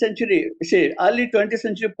 19th century, say early 20th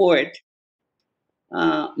century poet,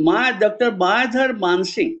 Dr. Mayadhar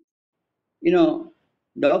Mansingh,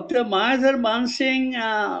 Dr. Mayadhar Mansingh,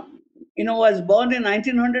 was born in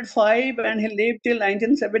 1905 and he lived till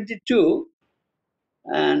 1972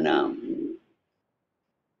 and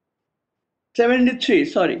 73,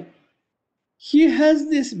 sorry. He has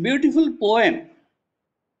this beautiful poem,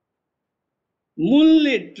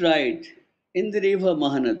 Moonlit Ride in the river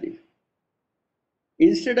Mahanadi.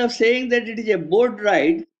 Instead of saying that it is a boat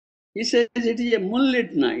ride, he says it is a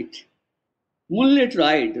moonlit night. Moonlit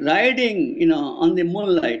ride, riding, on the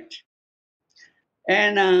moonlight.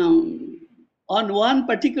 And on one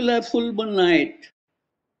particular full moon night,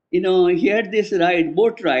 he had this ride,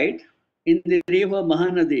 boat ride in the river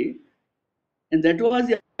Mahanadi. And that was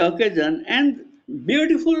the occasion. And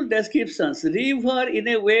beautiful descriptions. River, in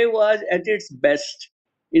a way, was at its best.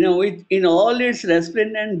 In all its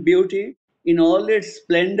resplendent beauty, in all its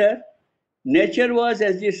splendor, nature was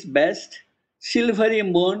at its best, silvery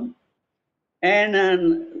moon,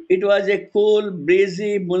 and it was a cool,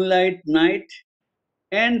 breezy moonlight night.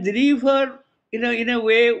 And the river, in a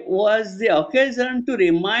way, was the occasion to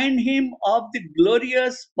remind him of the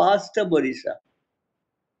glorious past of Orissa.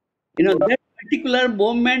 That particular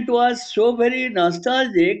moment was so very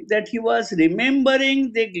nostalgic that he was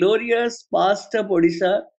remembering the glorious past of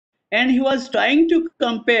Odisha and he was trying to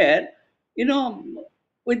compare,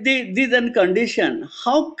 with the then condition.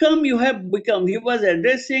 How come you have become, he was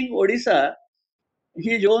addressing Odisha,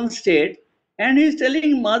 his own state, and he's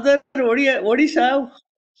telling Mother Odisha,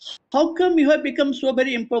 how come you have become so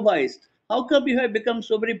very improvised? How come you have become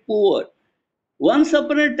so very poor? Once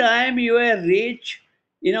upon a time, you were rich,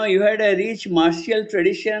 you had a rich martial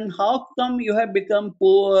tradition. How come you have become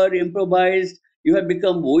poor, improvised, you have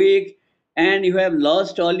become weak, and you have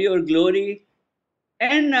lost all your glory?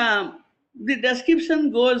 And the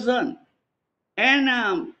description goes on.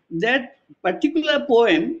 And that particular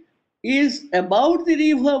poem is about the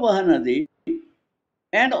river Mahanadi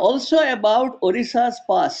and also about Orissa's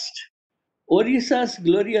past, Orissa's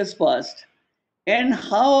glorious past, and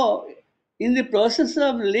how in the process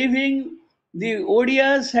of living, the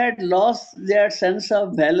Odias had lost their sense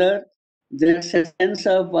of valor, their sense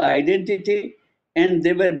of identity, and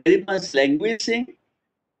they were very much languishing.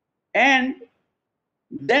 And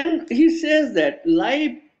then he says that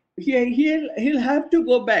life, he'll have to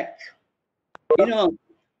go back.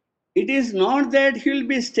 It is not that he'll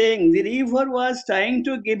be staying. The river was trying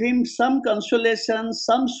to give him some consolation,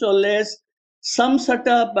 some solace, some sort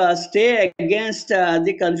of stay against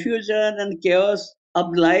the confusion and chaos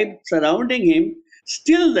of life surrounding him.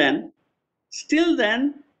 Still then,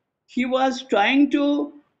 he was trying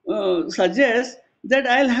to suggest that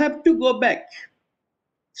I'll have to go back.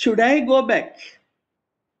 Should I go back?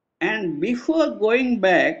 And before going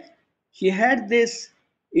back, he had this,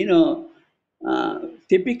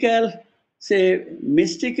 typical, say,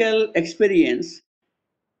 mystical experience.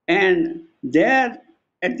 And there,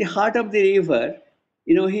 at the heart of the river,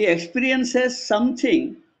 he experiences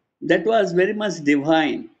something that was very much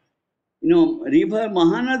divine. River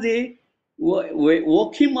Mahanadi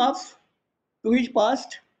woke him up to his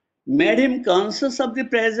past, made him conscious of the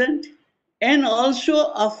present, and also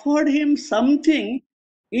offered him something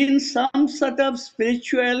in some sort of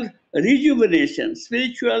spiritual rejuvenation,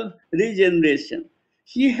 spiritual regeneration.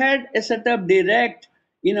 He had a sort of direct,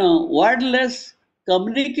 wordless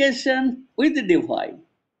communication with the divine.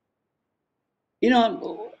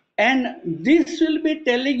 And this will be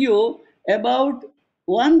telling you about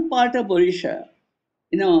one part of Orisha,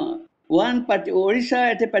 one part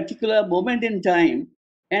Odisha at a particular moment in time,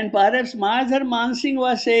 and perhaps Mayadhar Mansingh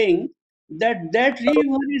was saying that that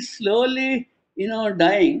river is slowly,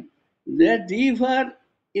 dying. That river,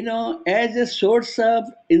 as a source of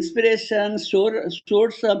inspiration,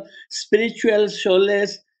 source of spiritual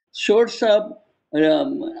solace, source of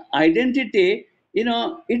identity,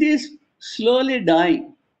 it is slowly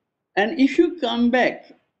dying. And if you come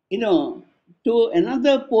back, to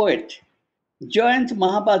another poet, Jayant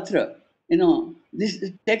Mahapatra, this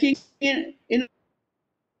is taking in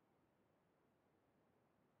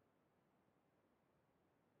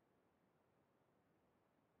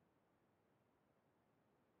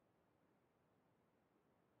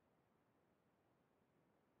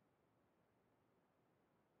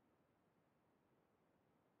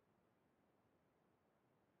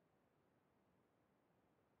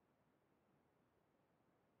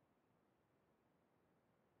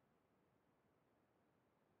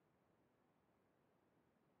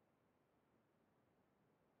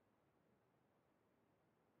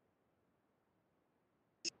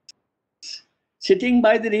sitting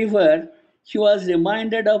by the river, he was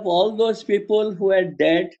reminded of all those people who had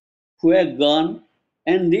died, who had gone,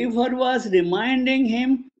 and river was reminding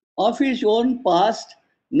him of his own past,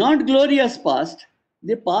 not glorious past,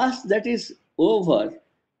 the past that is over,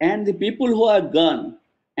 and the people who are gone.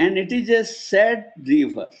 And it is a sad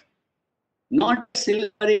river, not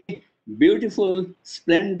silvery, beautiful,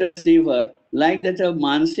 splendid river like that of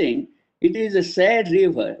Mansingh. It is a sad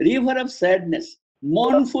river, river of sadness,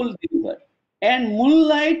 mournful river. And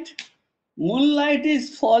moonlight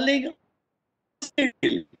is falling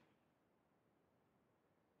steadily.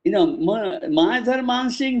 You know, Mahadhar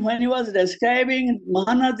Mansingh, when he was describing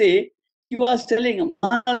Mahanadi, he was telling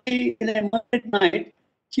Mahanadi in a moonlit night,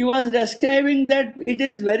 he was describing that it is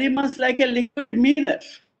very much like a liquid mirror,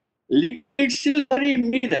 liquid silvery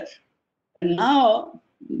mirror. And now,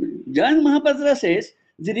 Jan Mahapatra says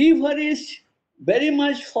the river is very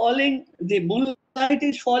much falling, the moonlight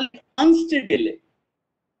is falling unsteadily,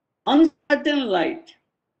 uncertain light,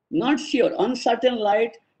 not sure, uncertain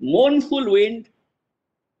light, mournful wind,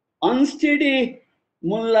 unsteady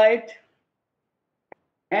moonlight,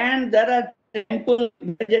 and there are temples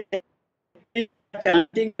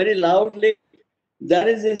chanting very loudly. There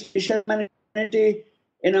is this fisherman community,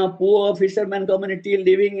 poor fisherman community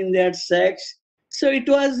living in their sacks. So it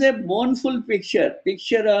was a mournful picture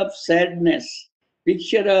of sadness,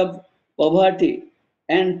 picture of poverty,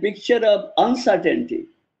 and picture of uncertainty,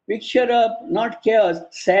 picture of not chaos,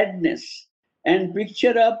 sadness, and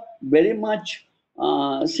picture of very much,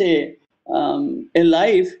 a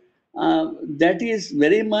life that is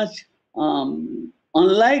very much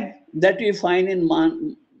unlike that we find in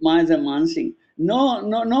Mahadhar Mansingh.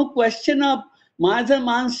 No question of Mahadhar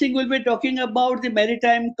Mansingh will be talking about the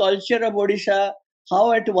maritime culture of Odisha,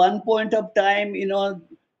 how at one point of time,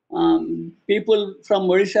 people from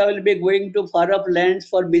Odisha will be going to far off lands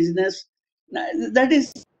for business. That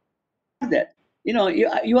is that.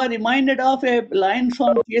 You are reminded of a line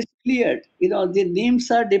from T.S. Eliot, the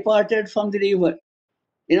nymphs are departed from the river.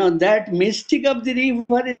 That mystic of the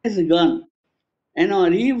river is gone.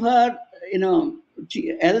 River,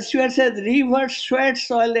 elsewhere says river sweat,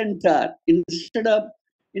 soil and tar. Instead of,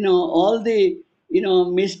 all the,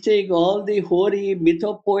 mystic, all the hoary,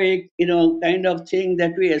 mythopoeic, kind of thing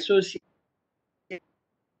that we associate with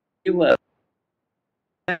river.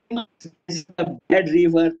 A bad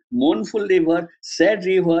river, mournful river, sad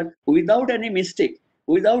river, without any mistake,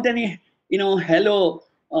 without any, halo,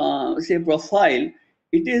 profile.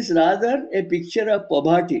 It is rather a picture of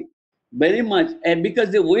poverty, very much. And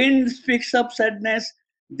because the wind speaks of sadness,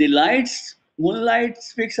 the moonlight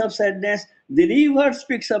speaks of sadness, the river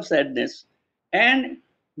speaks of sadness. And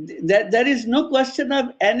there is no question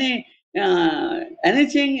of anything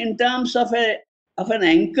in terms of an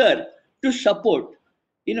anchor to support.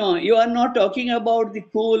 You are not talking about the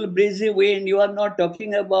cool, breezy wind. You are not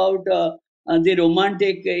talking about the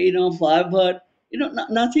romantic, fervor.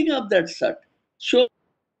 Nothing of that sort. So,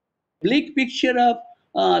 bleak picture of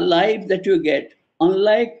life that you get,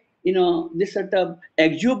 unlike this sort of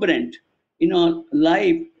exuberant,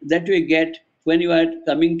 life that you get when you are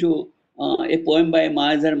coming to a poem by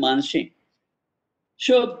Mahadhar Mansingh.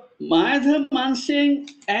 So, Mahadhar Mansingh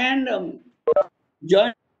and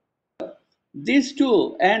John. These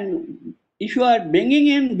two, and if you are bringing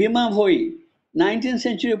in Bhima Bhoi, 19th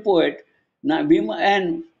century poet,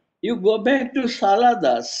 and you go back to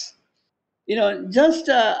Saladas, just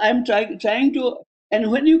I'm trying to,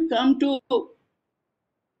 and when you come to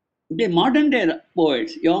the modern day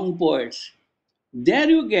poets, young poets, there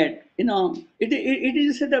you get, it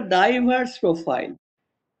is a sort of diverse profile.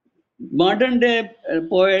 Modern day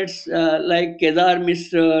poets like Kedar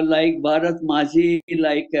Mishra, like Bharat Majhi,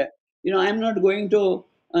 like I'm not going to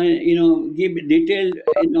give detailed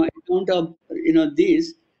account of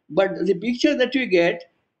this, but the picture that you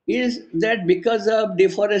get is that because of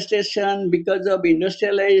deforestation, because of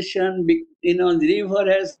industrialization, the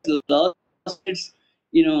river has lost its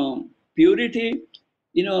purity,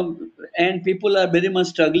 and people are very much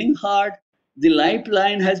struggling hard. The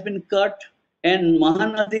lifeline has been cut, and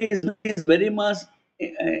Mahanadi is very much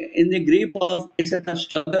in the grip of it's a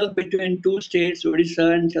struggle between two states,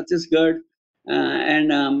 Odisha and Chhattisgarh,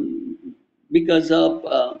 and because of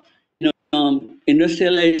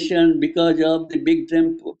industrialization, because of the big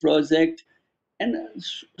dam project, and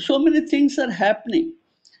so many things are happening.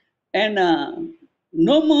 And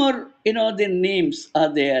no more, the names are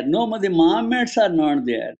there. No more, the Mohammeds are not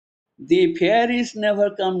there. The fairies never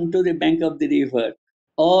come to the bank of the river.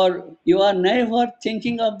 Or you are never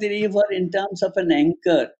thinking of the river in terms of an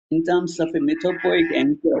anchor, in terms of a mythopoeic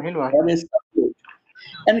anchor or a support.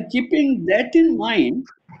 And keeping that in mind,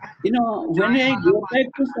 when I go back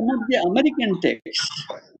to some of the American texts,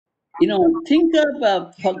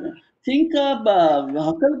 think of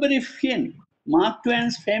Huckleberry Finn, Mark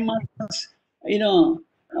Twain's famous, you know,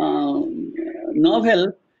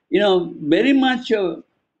 novel, very much,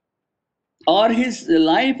 or his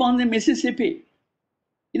life on the Mississippi.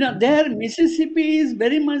 There Mississippi is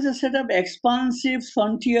very much a sort of expansive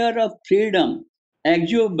frontier of freedom,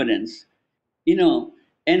 exuberance,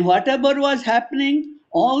 and whatever was happening,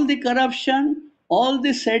 all the corruption, all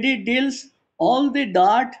the shady deals, all the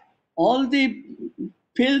dirt, all the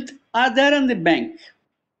filth are there on the bank.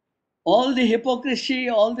 All the hypocrisy,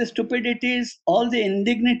 all the stupidities, all the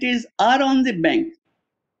indignities are on the bank.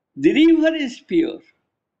 The river is pure.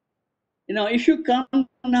 If you come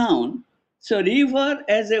down, so river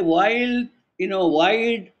as a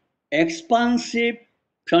wide, expansive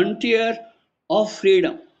frontier of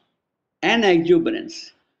freedom and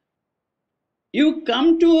exuberance. You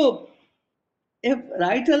come to a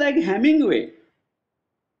writer like Hemingway.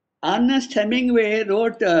 Ernest Hemingway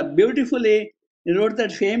wrote beautifully, he wrote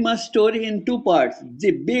that famous story in two parts,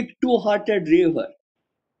 The Big Two-Hearted River.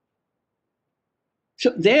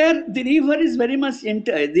 So there, the river is very much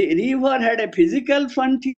the river had a physical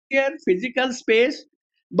frontier, physical space,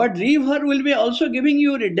 but river will be also giving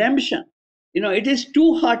you redemption. It is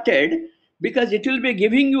two-hearted because it will be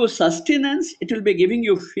giving you sustenance, it will be giving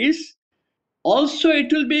you fish. Also,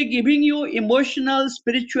 it will be giving you emotional,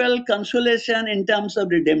 spiritual consolation in terms of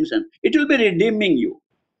redemption. It will be redeeming you.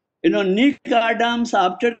 Nick Adams,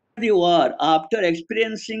 after the war, after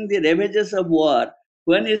experiencing the ravages of war,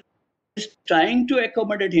 when he is trying to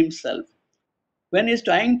accommodate himself, when he's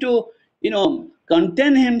trying to,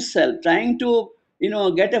 contain himself, trying to,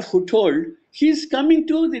 get a foothold, he's coming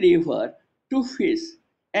to the river to fish.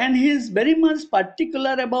 And he's very much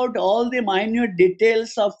particular about all the minute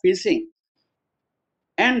details of fishing.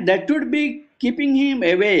 And that would be keeping him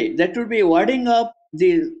away, that would be warding up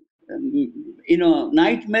the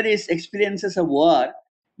nightmarish experiences of war.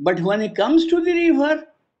 But when he comes to the river,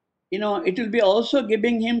 it will be also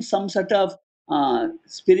giving him some sort of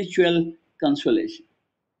spiritual consolation.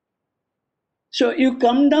 So you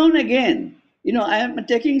come down again, I am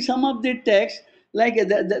taking some of the text, like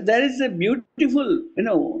there is a beautiful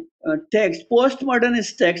text,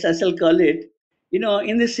 postmodernist text, I shall call it, in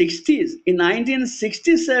the 60s, in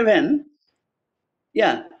 1967.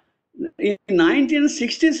 Yeah, in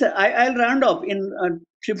 1967, I'll round up in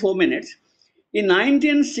 3-4 minutes. In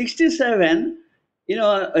 1967,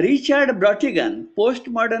 Richard Brautigan,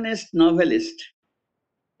 postmodernist novelist,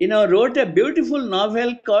 wrote a beautiful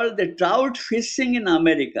novel called The Trout Fishing in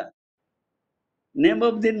America. Name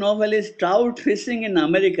of the novel is Trout Fishing in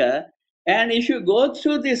America. And if you go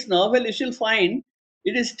through this novel, you shall find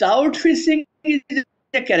it is trout fishing is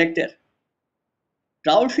a character.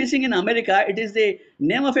 Trout fishing in America, it is the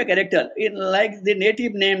name of a character. Like the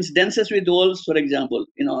native names, Dances with Wolves, for example.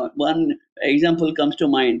 One example comes to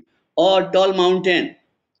mind. Or Tall Mountain.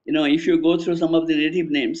 If you go through some of the native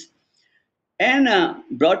names. And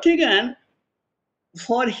Brautigan,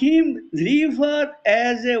 for him, river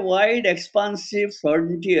as a wide, expansive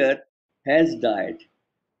frontier has died.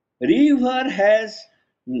 River has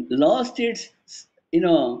lost its,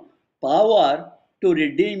 power to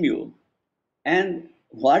redeem you. And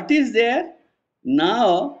what is there?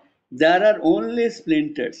 Now there are only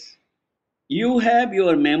splinters. You have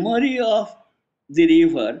your memory of the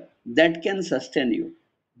river that can sustain you.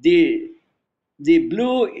 The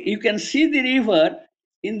blue, you can see the river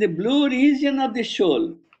in the blue region of the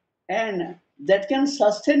shoal, and that can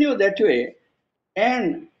sustain you that way.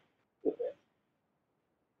 And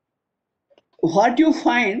what you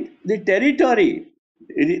find, the territory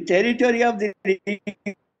of the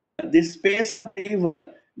river, the space of the river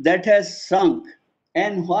that has sunk.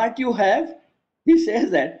 And what you have, he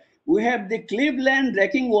says that we have the Cleveland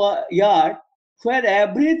wrecking yard where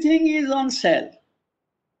everything is on sale.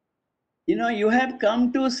 You have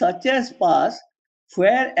come to such a pass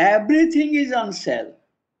where everything is on sale.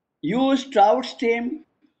 Use trout stream,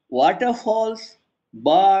 waterfalls,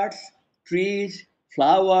 birds, trees,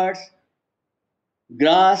 flowers,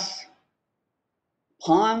 grass,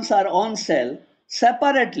 farms are on sale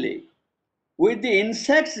separately. With the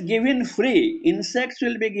insects given free, insects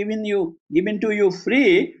will be given to you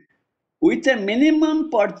free with a minimum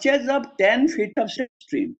purchase of 10 feet of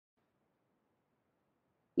stream.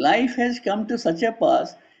 Life has come to such a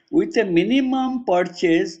pass with a minimum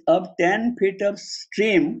purchase of 10 feet of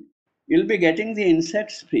stream, you'll be getting the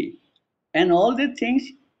insects free. And all the things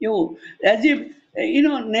as if,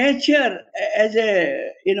 nature as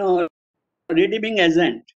a, redeeming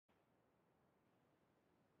agent.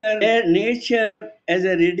 nature as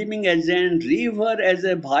a redeeming agent, river as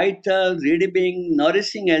a vital, redeeming,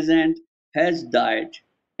 nourishing agent has died.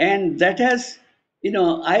 And that has,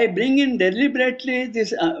 I bring in deliberately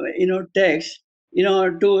this, text,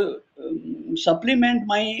 to supplement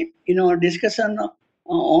my, discussion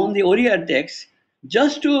on the Oriya text,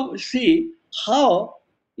 just to see how,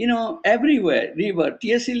 everywhere, river.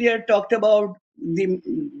 T.S. Eliot talked about the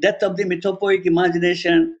death of the mythopoeic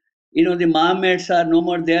imagination. The mermaids are no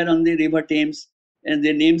more there on the river Thames, and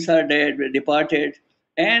their names are dead, departed.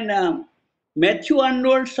 And Matthew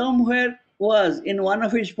Arnold somewhere was in one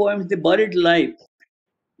of his poems, The Buried Life.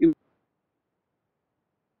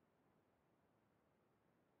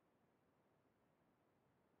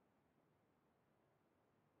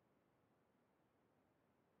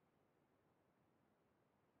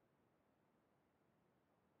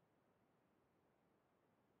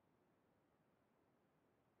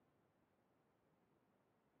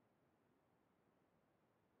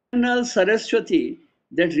 Eternal Saraswati,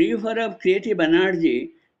 that river of creative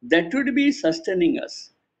energy, that would be sustaining us.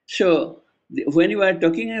 So, when you are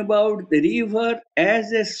talking about the river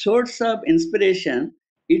as a source of inspiration,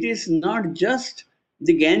 it is not just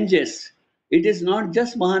the Ganges, it is not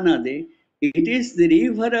just Mahanadi, it is the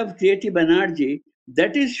river of creative energy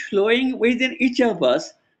that is flowing within each of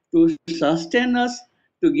us to sustain us,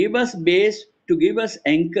 to give us base, to give us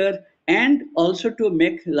anchor, and also to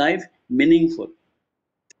make life meaningful.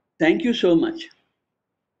 Thank you so much.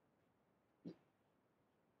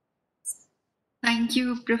 Thank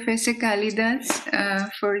you, Professor Kalidas,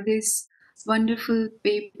 for this wonderful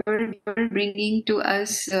paper, bringing to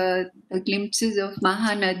us the glimpses of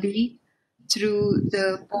Mahanadi through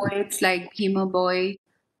the poets like Bhima Boy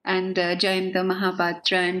and Jayanta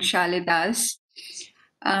Mahapatra and Shalidas.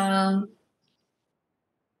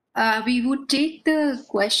 We would take the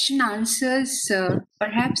question answers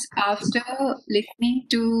perhaps after listening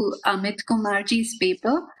to Amit Kumarji's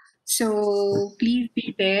paper. So please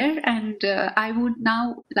be there. And I would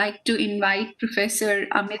now like to invite Professor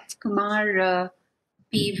Amit Kumar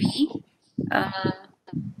PV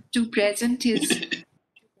to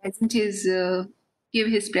give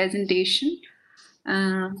his presentation.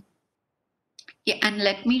 Yeah, and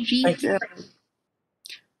let me read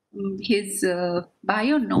his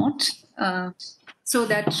bio note so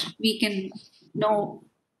that we can know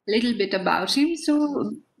a little bit about him.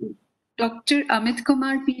 So, Dr. Amit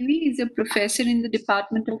Kumar PV is a professor in the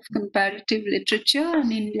Department of Comparative Literature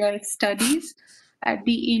and India Studies at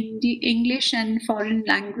the English and Foreign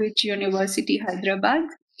Language University, Hyderabad.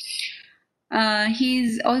 He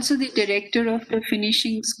is also the director of the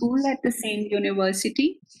Finishing School at the same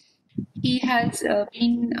university. He has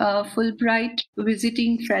been a Fulbright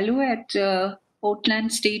visiting fellow at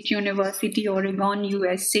Portland State University, Oregon,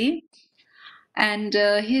 USA. And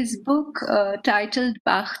his book titled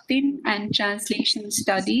Bakhtin and Translation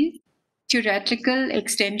Studies, Theoretical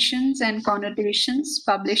Extensions and Connotations,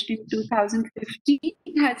 published in 2015,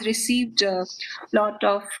 has received a lot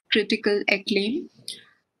of critical acclaim.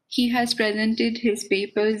 He has presented his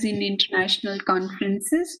papers in international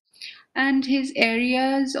conferences, and his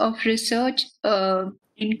areas of research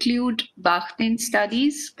include Bakhtin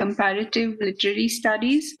studies, comparative literary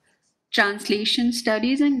studies, translation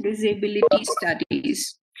studies, and disability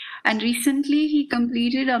studies. And recently, he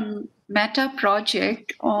completed a meta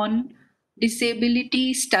project on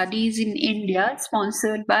disability studies in India,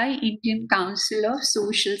 sponsored by Indian Council of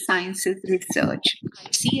Social Sciences Research,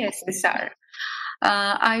 CSSR.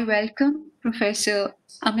 I welcome Professor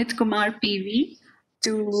Amit Kumar PV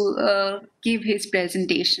to give his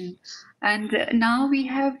presentation. And now we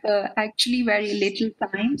have actually very little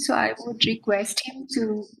time, so I would request him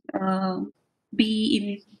to be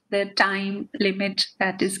in the time limit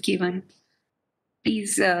that is given.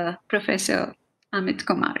 Please, Professor Amit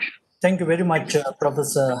Kumar. Thank you very much,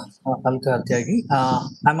 Professor Alka Tyagi.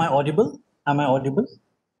 Am I audible?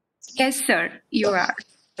 Yes, sir, you are.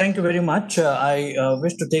 Thank you very much. I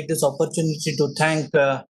wish to take this opportunity to thank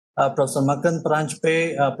Professor Makan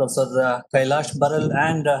Pranjpe, Professor Kailash Baral,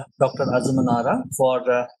 and Dr. Azumanara for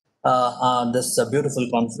this beautiful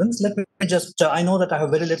conference. Let me just, I know that I have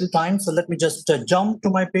very little time, so let me just jump to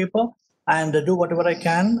my paper and do whatever I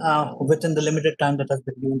can within the limited time that has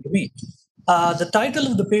been given to me. The title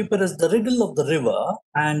of the paper is The Riddle of the River,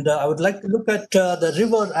 and I would like to look at the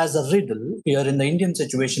river as a riddle here in the Indian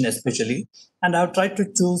situation especially, and I've tried to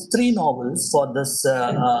choose 3 novels for this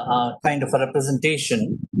kind of a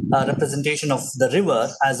representation of the river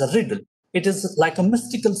as a riddle. It is like a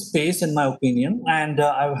mystical space in my opinion, and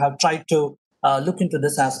I have tried to look into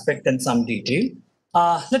this aspect in some detail.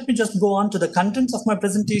 Let me just go on to the contents of my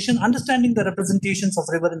presentation, understanding the representations of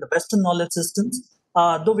river in the Western knowledge systems.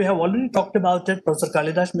 Though we have already talked about it, Professor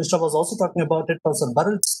Kalidash Mishra was also talking about it, Professor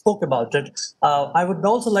Burrell spoke about it. I would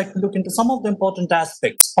also like to look into some of the important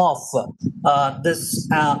aspects of this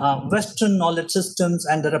Western knowledge systems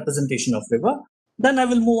and the representation of river. Then I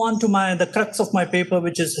will move on to the crux of my paper,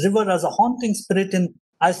 which is river as a haunting spirit in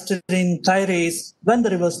Asterin Kaire's When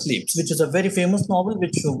the River Sleeps, which is a very famous novel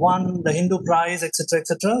which won the Hindu Prize, etc.,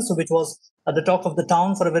 etc. So which was at the talk of the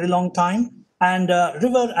town for a very long time. And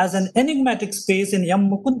river as an enigmatic space in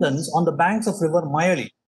M. Mukundan's On the Banks of River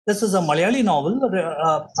Mayali. This is a Malayali novel,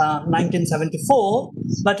 1974,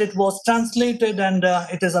 but it was translated and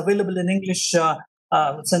it is available in English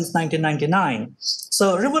since 1999.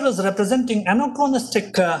 So river is representing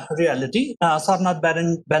anachronistic reality. Sarnath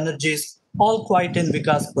Banerjee's All Quiet in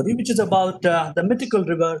Vikaspuri, which is about the mythical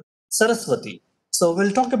river Saraswati. So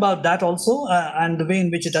we'll talk about that also and the way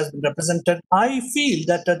in which it has been represented. I feel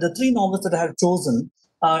that the three novels that I have chosen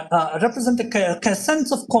represent a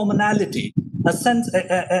sense of commonality, a sense,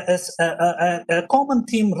 a common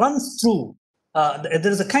theme runs through. There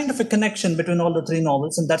is a kind of a connection between all the three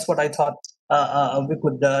novels, and that's what I thought we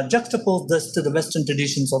could juxtapose this to the Western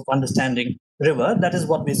traditions of understanding river. That is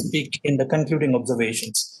what we speak in the concluding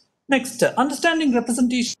observations. Next, understanding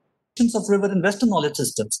representations of river in Western knowledge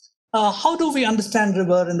systems. How do we understand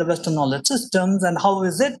river in the Western knowledge systems, and how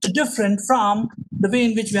is it different from the way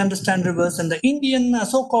in which we understand rivers in the Indian,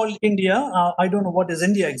 so-called India? I don't know what is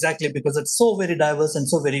India exactly because it's so very diverse and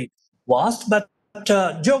so very vast, but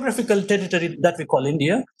geographical territory that we call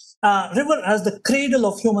India. River as the cradle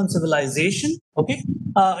of human civilization. Okay,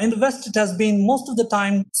 in the West, it has been most of the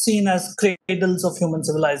time seen as cradles of human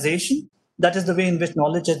civilization. That is the way in which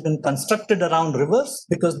knowledge has been constructed around rivers,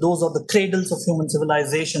 because those are the cradles of human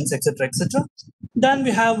civilizations, etc., etc. Then we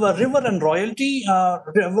have river and royalty.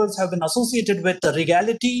 Rivers have been associated with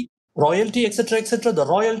regality, royalty, etc., etc. The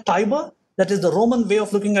royal Tiber, that is the Roman way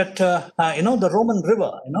of looking at, the Roman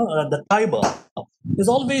river, the Tiber is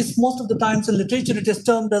always, most of the times in literature, it is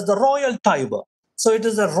termed as the royal Tiber. So it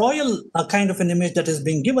is a royal kind of an image that is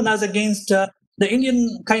being given as against the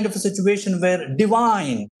Indian kind of a situation where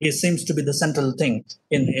divine seems to be the central thing.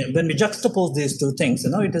 When we juxtapose these two things,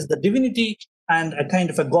 it is the divinity and a kind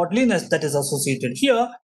of a godliness that is associated here.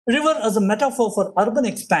 River as a metaphor for urban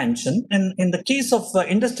expansion. In the case of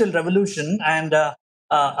industrial revolution and in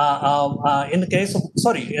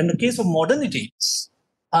the case of modernity,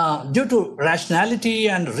 due to rationality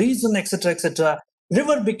and reason, etc., etc.,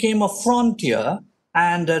 river became a frontier,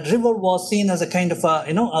 and river was seen as a kind of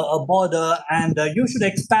a border, and you should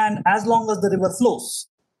expand as long as the river flows.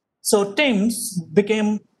 So Thames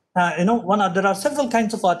became, there are several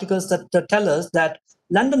kinds of articles that tell us that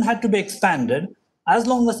London had to be expanded as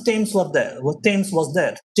long as Thames was there.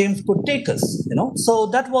 Thames could take us, So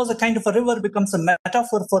that was a kind of a river becomes a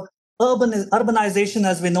metaphor for urbanization,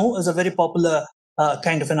 as we know, is a very popular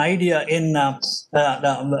kind of an idea in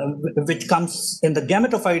which comes in the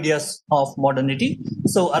gamut of ideas of modernity.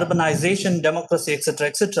 So urbanization, democracy, etc.,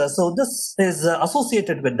 etc. So this is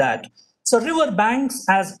associated with that. So river banks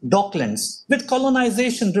as docklands. With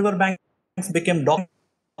colonization, river banks became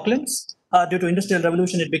docklands. Due to industrial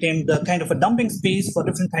revolution, it became the kind of a dumping space for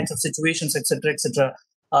different kinds of situations, etc., etc.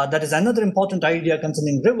 That is another important idea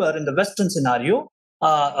concerning river in the Western scenario.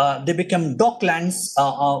 They become docklands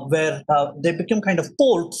where they become kind of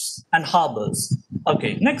ports and harbors.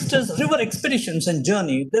 Okay, next is river expeditions and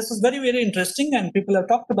journey. This is very, very interesting, and people have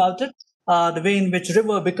talked about it. The way in which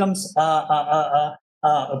river becomes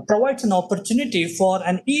provides an opportunity for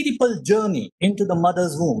an Oedipal journey into the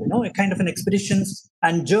mother's womb, a kind of an expeditions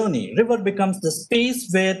and journey. River becomes the space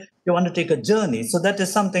where you want to take a journey. So that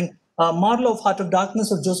is something. Marlowe of Heart of Darkness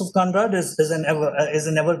of Joseph Conrad is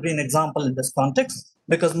an evergreen example in this context,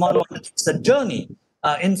 because Marlowe takes a journey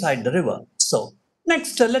inside the river. So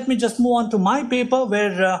next, let me just move on to my paper,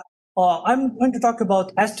 where I'm going to talk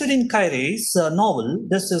about Asterin Kaire's novel.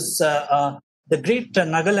 This is the great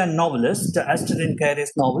Nagaland novelist, Asterin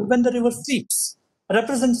Kaire's novel, When the River Sleeps,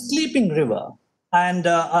 represents sleeping river and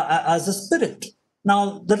as a spirit.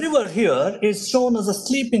 Now, the river here is shown as a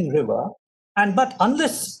sleeping river, but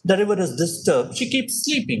unless the river is disturbed, she keeps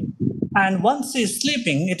sleeping. And once she's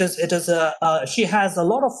sleeping, she has a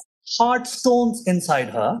lot of hard stones inside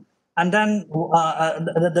her. And then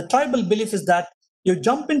the tribal belief is that you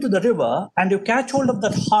jump into the river and you catch hold of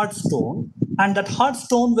that hard stone, and that hard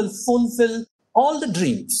stone will fulfill all the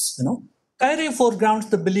dreams. Kaire foregrounds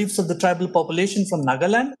the beliefs of the tribal population from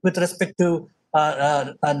Nagaland with respect to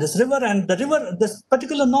this river, and this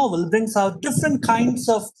particular novel brings out different kinds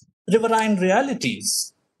of riverine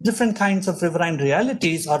realities. different kinds of riverine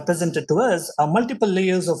realities are presented to us, multiple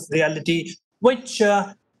layers of reality, which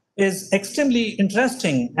is extremely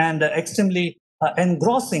interesting and extremely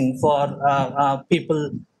engrossing for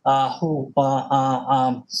people who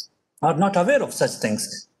are not aware of such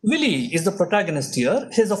things. Willie is the protagonist here.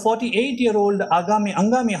 He's a 48-year-old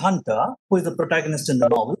Angami hunter who is the protagonist in the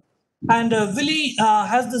novel. And Willie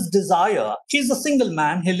has this desire. He's a single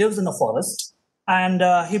man. He lives in a forest. And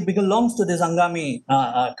he belongs to this Angami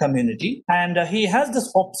community. And he has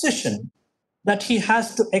this obsession that he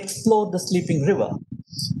has to explore the sleeping river.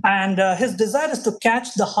 And his desire is to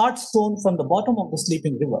catch the hard stone from the bottom of the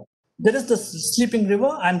sleeping river. There is this sleeping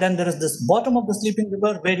river, and then there is this bottom of the sleeping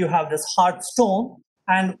river where you have this hard stone.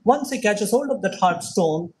 And once he catches hold of that hard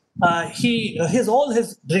stone, all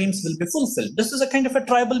his dreams will be fulfilled. This is a kind of a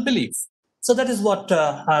tribal belief. So that is what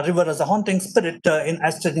river as a haunting spirit in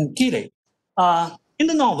Astrid Kire. In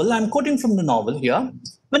the novel, I'm quoting from the novel here.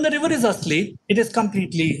 When the river is asleep, it is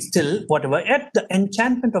completely still, whatever. Yet the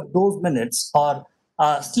enchantment of those minutes or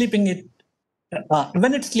sleeping it,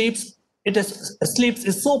 when it sleeps, sleeps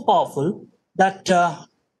is so powerful that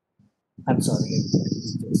I'm sorry.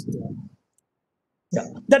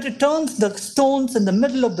 That it turns the stones in the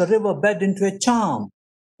middle of the river bed into a charm.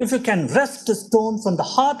 If you can wrest a stone from the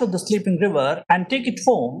heart of the sleeping river and take it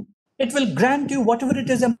home, it will grant you whatever it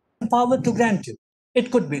is empowered to grant you. It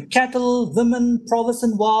could be cattle, women, prowess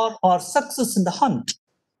in war, or success in the hunt.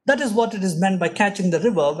 That is what it is meant by catching the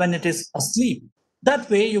river when it is asleep. That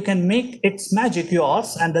way you can make its magic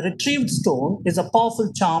yours, and the retrieved stone is a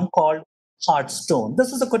powerful charm called hard stone.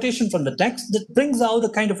 This is a quotation from the text that brings out a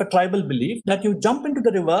kind of a tribal belief that you jump into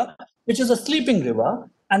the river, which is a sleeping river,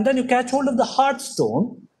 and then you catch hold of the hard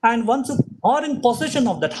stone. And once you are in possession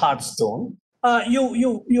of that hard stone,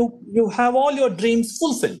 you have all your dreams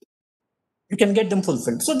fulfilled. You can get them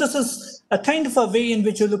fulfilled. So this is a kind of a way in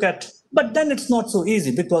which you look at, but then it's not so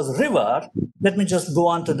easy because river, let me just go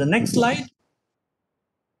on to the next slide.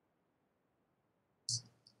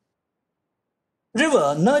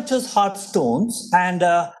 River nurtures hard stones, and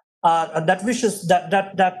that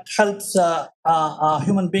helps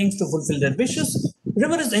human beings to fulfill their wishes.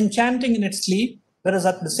 River is enchanting in its sleep, whereas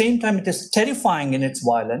at the same time it is terrifying in its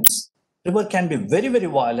violence. River can be very, very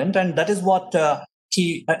violent, and that is what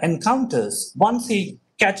he encounters. Once he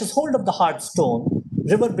catches hold of the hard stone,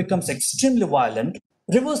 river becomes extremely violent.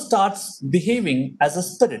 River starts behaving as a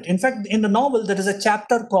spirit. In fact, in the novel, there is a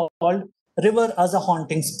chapter called River as a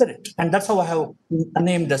Haunting Spirit. And that's how I have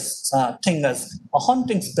named this thing as a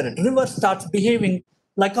haunting spirit. River starts behaving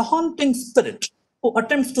like a haunting spirit who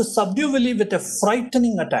attempts to subdue Willie with a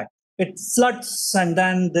frightening attack. It floods, and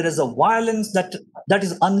then there is a violence that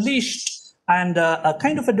is unleashed, and a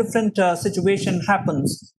kind of a different situation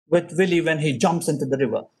happens with Willie when he jumps into the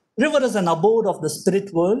river. River is an abode of the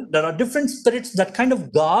spirit world. There are different spirits that kind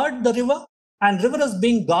of guard the river, and river is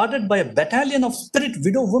being guarded by a battalion of spirit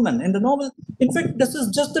widow women in the novel. In fact, this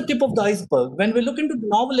is just the tip of the iceberg. When we look into the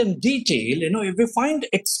novel in detail, we find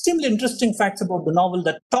extremely interesting facts about the novel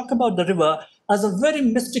that talk about the river as a very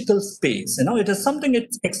mystical space. It is something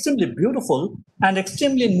it's extremely beautiful and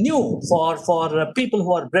extremely new for people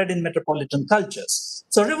who are bred in metropolitan cultures.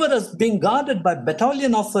 So river is being guarded by a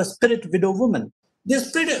battalion of spirit widow women.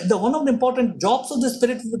 One of the important jobs of the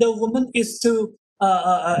spirit widow woman is to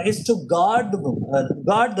guard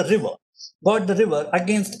the river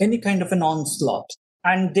against any kind of an onslaught.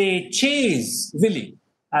 And they chase Willie.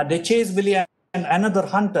 And another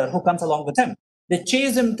hunter who comes along with him. They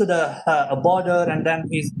chase him to the border, and then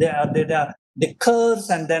they curse,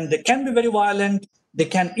 and then they can be very violent. They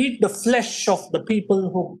can eat the flesh of the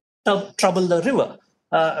people who trouble the river.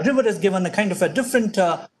 River is given a kind of a different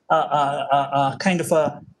kind of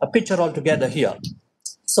a picture altogether here.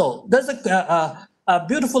 So there's a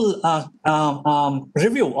beautiful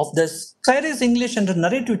review of this. Kaire's English and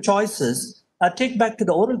narrative choices take back to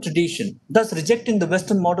the oral tradition, thus rejecting the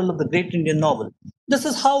Western model of the great Indian novel. This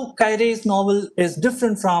is how Kaire's novel is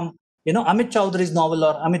different from, Amit Chowdhury's novel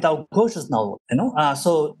or Amitav Ghosh's novel.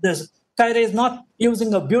 So Kaire is not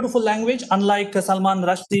using a beautiful language, unlike Salman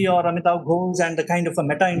Rushdie or Amitav Ghosh and the kind of a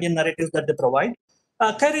meta-Indian narratives that they provide.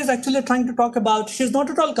 Kaire is actually trying to talk about, she's not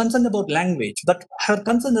at all concerned about language, but her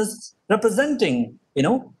concern is representing,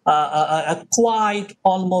 a quiet,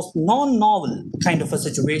 almost non-novel kind of a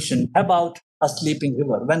situation about a sleeping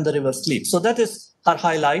river, when the river sleeps. So that is her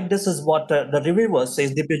highlight. This is what the reviewer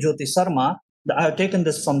says, Dibyajyoti Sharma. I have taken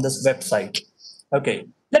this from this website. Okay,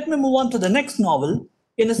 let me move on to the next novel.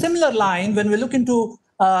 In a similar line, when we look into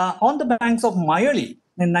On the Banks of Mayali,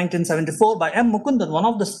 in 1974 by M. Mukundan, one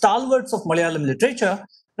of the stalwarts of Malayalam literature,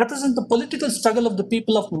 represents the political struggle of the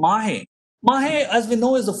people of Mahe Mahe, as we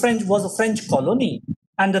know, was a French colony,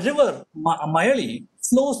 and the river Mayali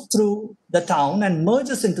flows through the town and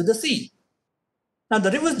merges into the sea. Now,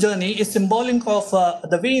 the river's journey is symbolic of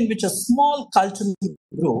the way in which a small cultural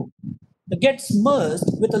group gets merged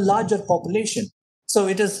with a larger population. So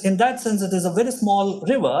it is, in that sense, it is a very small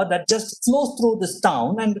river that just flows through this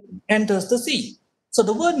town and enters the sea. So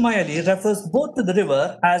the word Mayali refers both to the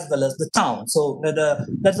river as well as the town. So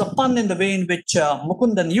there's a pun in the way in which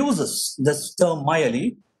Mukundan uses this term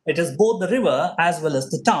Mayali. It is both the river as well as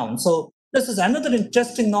the town. So this is another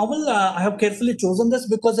interesting novel. I have carefully chosen this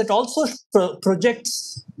because it also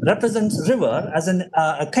represents river as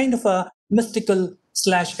a kind of a mystical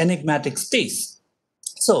 / enigmatic space.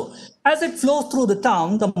 So as it flows through the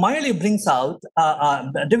town, the Mayali brings out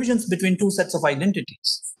divisions between two sets of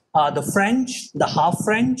identities. The French, the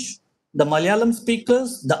half-French, the Malayalam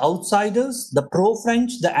speakers, the outsiders, the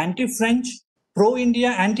pro-French, the anti-French, pro-India,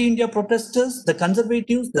 anti-India protesters, the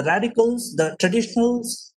conservatives, the radicals, the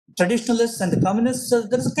traditionalists, and the communists. So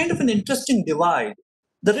there's a kind of an interesting divide.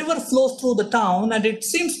 The river flows through the town, and it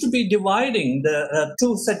seems to be dividing the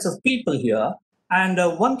two sets of people here. And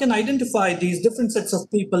one can identify these different sets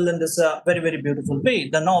of people in this very, very beautiful way.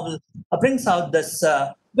 The novel brings out this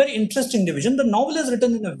very interesting division. The novel is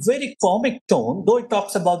written in a very comic tone, though it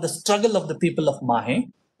talks about the struggle of the people of Mahe.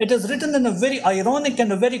 It is written in a very ironic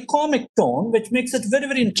and a very comic tone, which makes it very,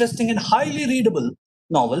 very interesting and highly readable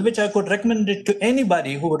novel, which I could recommend it to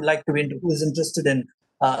anybody who would like to who is interested in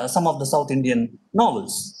some of the South Indian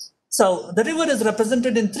novels. So the river is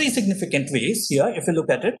represented in three significant ways here, if you look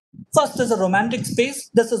at it. First is a romantic space.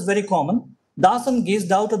 This is very common. Dasan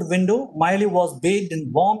gazed out of the window. Mayali was bathed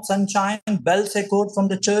in warm sunshine. Bells echoed from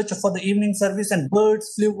the church for the evening service, and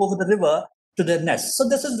birds flew over the river to their nests. So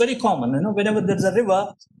this is very common. Whenever there's a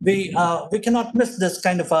river, we cannot miss this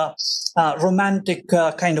kind of a romantic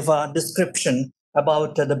kind of a description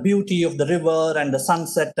about the beauty of the river and the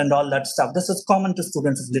sunset and all that stuff. This is common to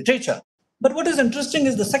students of literature. But what is interesting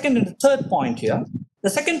is the second and the third point here. The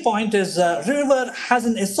second point is river has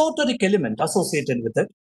an esoteric element associated with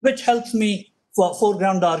it, which helps me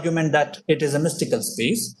foreground the argument that it is a mystical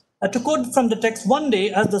space. To quote from the text, one day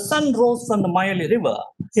as the sun rose from the Mayali river,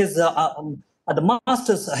 his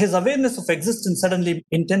awareness of existence suddenly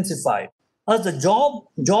intensified. As the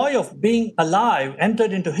joy of being alive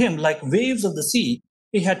entered into him like waves of the sea,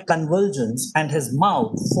 he had convulsions and his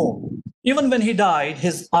mouth foamed. Even when he died,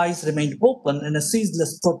 his eyes remained open in a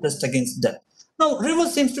ceaseless protest against death. Now, river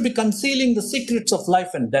seems to be concealing the secrets of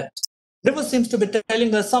life and death. River seems to be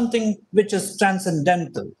telling us something which is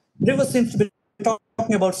transcendental. River seems to be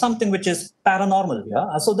talking about something which is paranormal.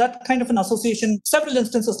 Yeah? So that kind of an association, several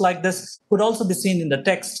instances like this could also be seen in the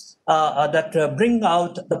text that bring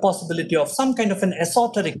out the possibility of some kind of an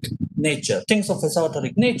esoteric nature, things of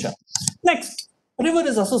esoteric nature. Next, river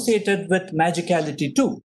is associated with magicality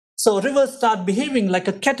too. So rivers start behaving like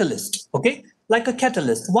a catalyst, okay? Like a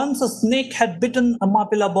catalyst. Once a snake had bitten a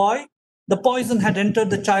Mapila boy, the poison had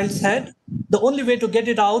entered the child's head. The only way to get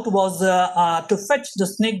it out was to fetch the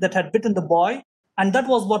snake that had bitten the boy. And that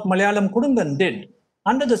was what Malayalam Kudungan did.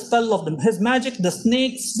 Under the spell of his magic, the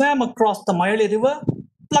snake swam across the Mayali river,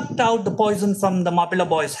 plucked out the poison from the Mapila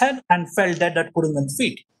boy's head, and fell dead at Kudungan's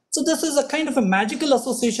feet. So this is a kind of a magical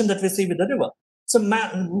association that we see with the river. So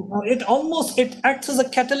it acts as a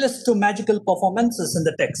catalyst to magical performances in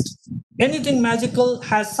the text. Anything magical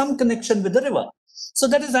has some connection with the river. So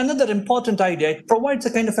that is another important idea. It provides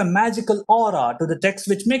a kind of a magical aura to the text,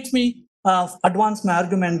 which makes me advance my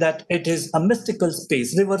argument that it is a mystical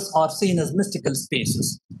space. Rivers are seen as mystical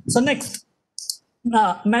spaces. So next,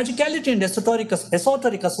 magicality and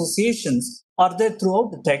esoteric associations are there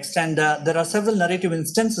throughout the text, and there are several narrative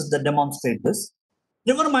instances that demonstrate this.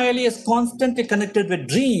 River Mayali is constantly connected with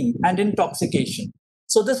dream and intoxication.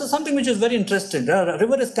 So this is something which is very interesting.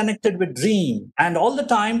 River is connected with dream, and all the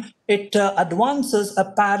time it advances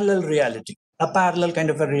a parallel reality, a parallel kind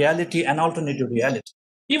of a reality, an alternative reality.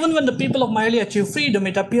 Even when the people of Mayali achieve freedom,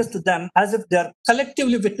 it appears to them as if they are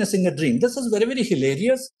collectively witnessing a dream. This is very, very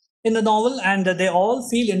hilarious in the novel, and they all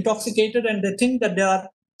feel intoxicated and they think that they are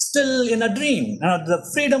still in a dream. The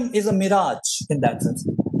freedom is a mirage in that sense.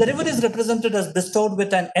 The river is represented as bestowed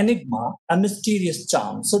with an enigma, a mysterious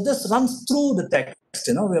charm. So this runs through the text.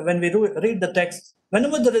 When we read the text,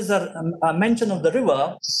 whenever there is a mention of the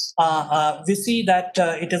river, we see that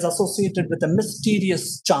it is associated with a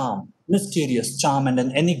mysterious charm and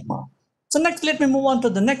an enigma. So next, let me move on to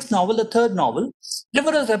the next novel, the third novel.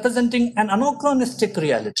 River is representing an anachronistic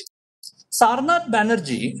reality. Sarnath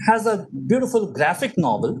Banerjee has a beautiful graphic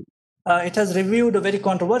novel. It has reviewed very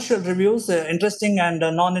controversial reviews, interesting and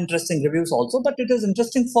non-interesting reviews also, but it is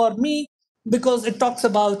interesting for me because it talks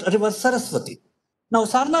about River Saraswati. Now,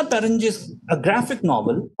 Sarnath Paranji's a graphic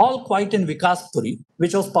novel, All Quiet in Vikaspuri,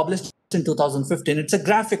 which was published in 2015. It's a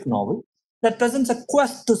graphic novel that presents a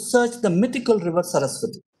quest to search the mythical river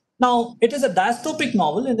Saraswati. Now, it is a dystopic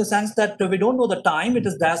novel in the sense that we don't know the time. It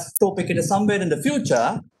is dystopic. It is somewhere in the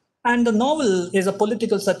future. And the novel is a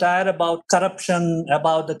political satire about corruption,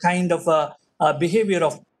 about the kind of behavior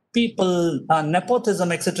of people,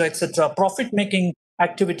 nepotism, etc., profit-making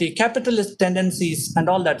activity, capitalist tendencies, and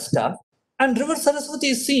all that stuff. And River Saraswati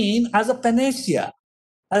is seen as a panacea,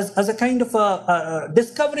 as a kind of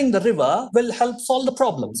discovering the river will help solve the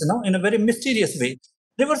problems, in a very mysterious way.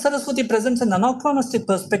 River Saraswati presents an anachronistic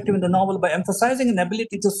perspective in the novel by emphasizing an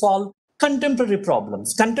ability to solve contemporary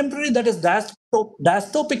problems, contemporary, that is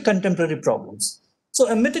dystopic contemporary problems. So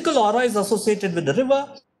a mythical aura is associated with the river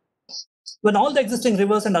when all the existing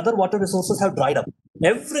rivers and other water resources have dried up.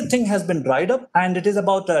 Everything has been dried up, and it is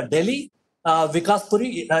about Delhi.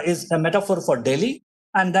 Vikaspuri is a metaphor for Delhi,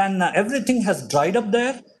 and then everything has dried up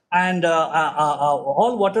there, and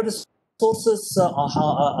all water resources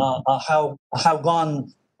have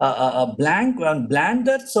gone blank and bland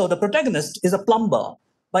there. So the protagonist is a plumber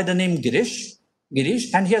by the name Girish,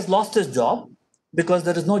 and he has lost his job because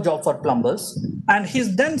there is no job for plumbers. And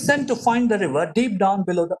he's then sent to find the river deep down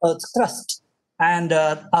below the Earth's crust. And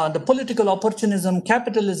the political opportunism,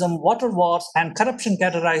 capitalism, water wars, and corruption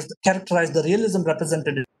characterize the realism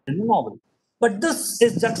represented in the novel. But this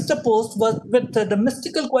is juxtaposed with the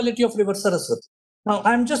mystical quality of River Saraswati. Now,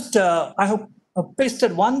 I have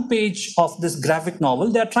pasted one page of this graphic novel.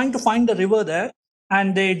 They are trying to find the river there,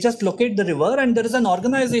 and they just locate the river. And there is an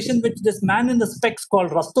organization which this man in the specs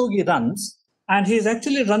called Rastogi runs. And he is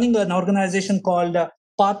actually running an organization called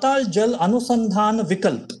Patal Jal Anusandhan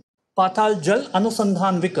Vikalp. Patal Jal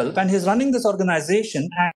Anusandhan Vikalp. And he's running this organization.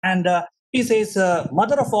 And he says,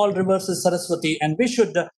 Mother of all rivers is Saraswati. And we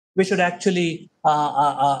should actually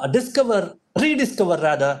rediscover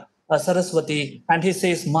Saraswati. And he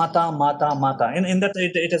says, Mata, Mata, Mata. In that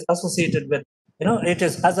it is associated with, it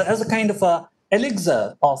is as a kind of a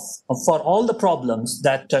elixir for all the problems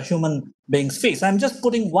that human beings face. I'm just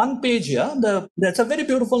putting one page here. That's a very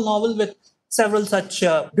beautiful novel with several such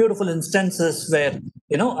beautiful instances where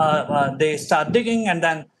they start digging, and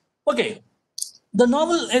then the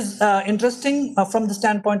novel is interesting from the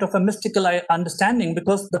standpoint of a mystical understanding,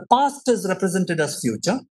 because the past is represented as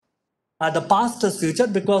future. The past is future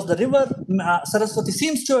because the river Saraswati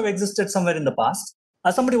seems to have existed somewhere in the past.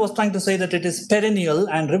 Somebody was trying to say that it is perennial,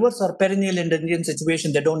 and rivers are perennial in the Indian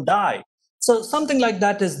situation. They don't die. So something like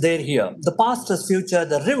that is there here. The past is future.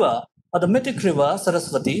 The river, or the mythic river,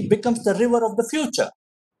 Saraswati, becomes the river of the future.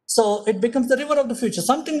 So it becomes the river of the future.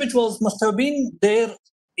 Something which must have been there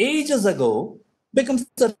ages ago becomes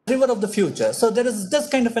the river of the future. So there is this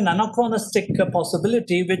kind of an anachronistic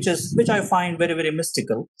possibility, which I find very, very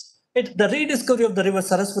mystical. The rediscovery of the river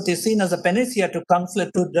Saraswati is seen as a panacea to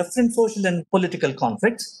conflict, to different social and political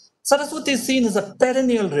conflicts. Saraswati is seen as a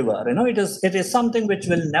perennial river. It is something which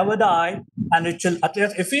will never die, and it will,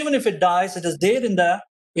 even if it dies, it is there in the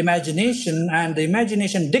imagination, and the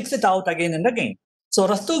imagination digs it out again and again. So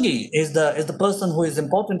Rastogi is the person who is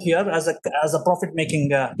important here as a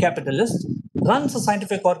profit-making capitalist, runs a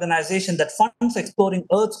scientific organization that funds exploring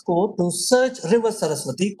Earth's core to search River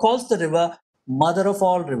Saraswati, calls the river Mother of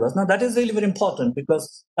all rivers. Now, that is really very important,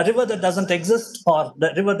 because a river that doesn't exist, or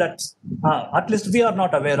the river that at least we are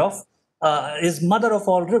not aware of, is Mother of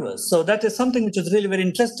all rivers. So that is something which is really very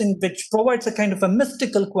interesting, which provides a kind of a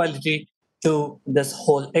mystical quality to this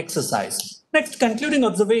whole exercise. Next, concluding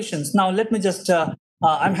observations. Now, let me just,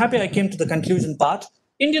 I'm happy I came to the conclusion part.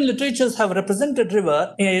 Indian literatures have represented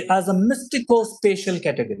river as a mystico-spatial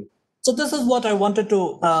category. So this is what I wanted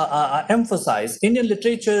to emphasize. Indian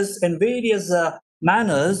literatures in various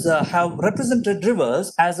manners have represented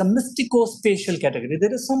rivers as a mystico-spatial category.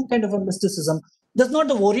 There is some kind of a mysticism. There's not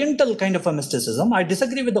the Oriental kind of a mysticism. I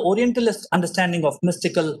disagree with the Orientalist understanding of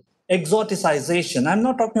mystical exoticization. I'm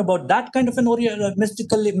not talking about that kind of an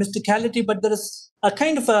mysticality, but there is a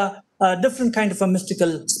kind of a different kind of a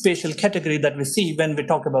mystical spatial category that we see when we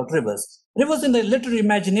talk about rivers. Rivers in the literary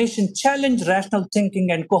imagination challenge rational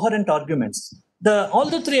thinking and coherent arguments. All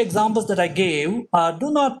the three examples that I gave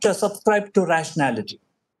do not subscribe to rationality.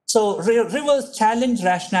 So rivers challenge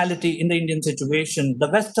rationality in the Indian situation, the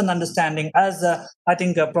Western understanding, as I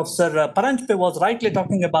think Professor Paranjpe was rightly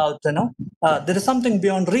talking about, there is something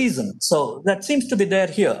beyond reason. So that seems to be there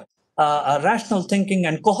here. Rational thinking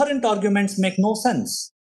and coherent arguments make no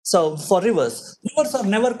sense. So for rivers are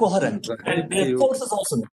never coherent. And their courses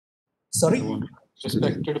also. Sorry?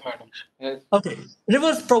 Respected madam. Okay.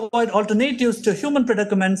 Rivers provide alternatives to human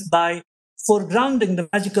predicaments by foregrounding the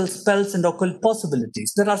magical spells and occult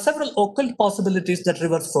possibilities. There are several occult possibilities that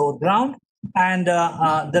rivers foreground, and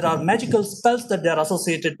there are magical spells that they are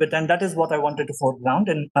associated with, and that is what I wanted to foreground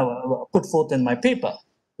and put forth in my paper.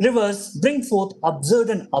 Rivers bring forth absurd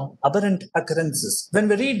and aberrant occurrences. When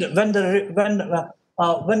we read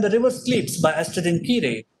When the River Sleeps by Astrid and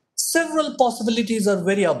Kire, several possibilities are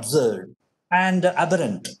very absurd and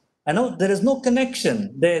aberrant. I know there is no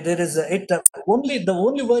connection. There is only the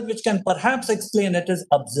only word which can perhaps explain it is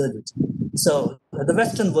absurdity. So the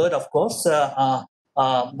Western word, of course,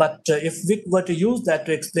 but if we were to use that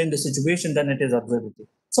to explain the situation, then it is absurdity.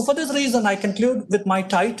 So for this reason, I conclude with my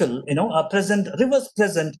title, Rivers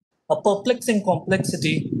present a perplexing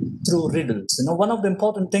complexity through riddles. One of the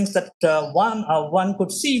important things that one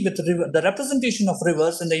could see with the representation of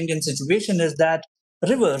rivers in the Indian situation is that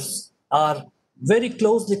rivers are very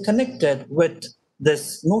closely connected with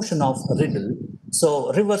this notion of riddle.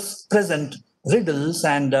 So rivers present riddles,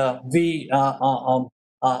 and we are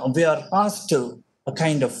asked to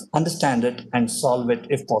kind of understand it and solve it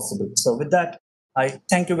if possible. So with that, I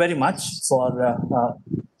thank you very much for.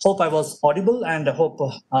 Hope I was audible, and I hope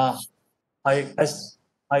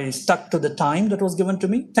I stuck to the time that was given to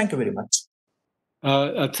me. Thank you very much.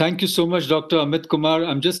 Thank you so much, Dr. Amit Kumar.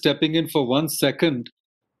 I'm just stepping in for 1 second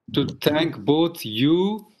to thank both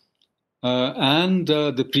you and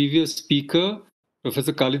the previous speaker,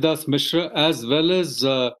 Professor Kalidas Mishra, as well as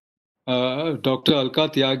Dr. Alka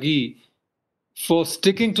Tyagi, for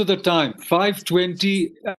sticking to the time.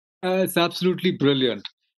 5:20 is absolutely brilliant.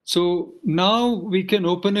 So now we can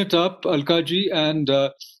open it up, Alkaji, and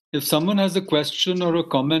if someone has a question or a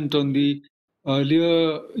comment on the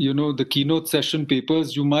earlier, the keynote session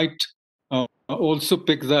papers, you might also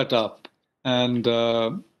pick that up. And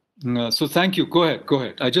so thank you. Go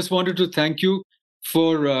ahead. I just wanted to thank you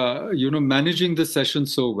for, managing the session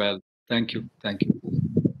so well. Thank you. Thank you,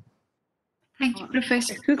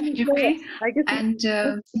 Professor Jupe, and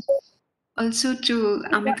also to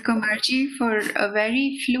Amit Kumarji for a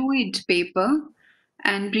very fluid paper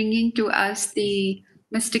and bringing to us the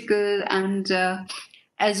mystical and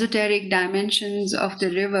esoteric dimensions of the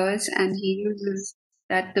rivers. And he uses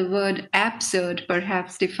that the word absurd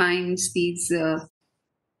perhaps defines these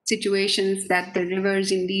situations that the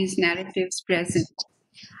rivers in these narratives present.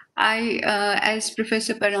 As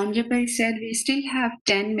Professor Paranjapai said, we still have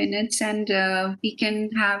 10 minutes and we can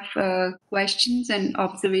have questions and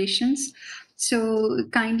observations. So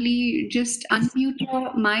kindly just unmute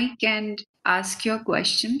your mic and ask your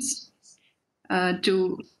questions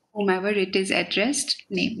to whomever it is addressed,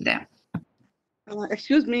 name them.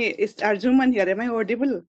 Excuse me, is Arjuman here? Am I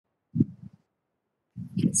audible?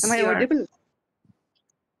 Yes, Am I audible?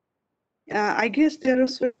 I guess there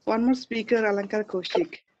is one more speaker, Alankar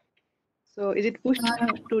Kaushik. So is it pushed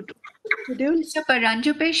to schedule? Mr.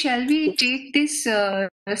 Paranjapai, shall we take this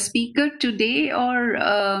speaker today or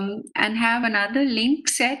and have another link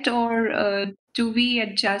set, or do we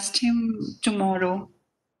adjust him tomorrow?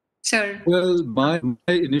 Sir. Well, my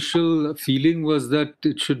initial feeling was that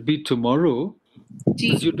it should be tomorrow,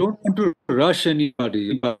 because you don't want to rush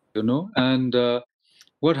anybody, and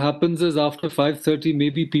what happens is after 5:30,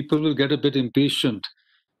 maybe people will get a bit impatient.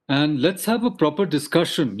 And let's have a proper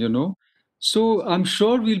discussion, So I'm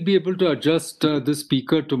sure we'll be able to adjust the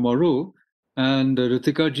speaker tomorrow, and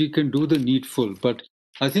Ritika ji can do the needful. But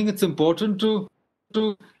I think it's important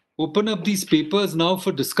to open up these papers now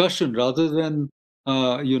for discussion rather than,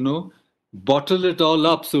 bottle it all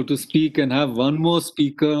up, so to speak, and have one more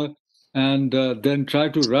speaker and then try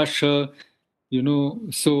to rush her.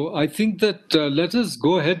 So I think that let us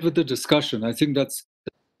go ahead with the discussion. I think that's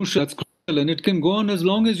crucial, and it can go on as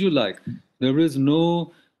long as you like. There is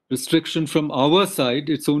no restriction from our side.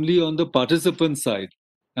 It's only on the participant side.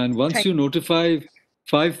 And once you notify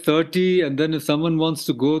 5:30, and then if someone wants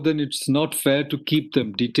to go, then it's not fair to keep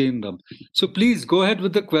them, detain them. So please go ahead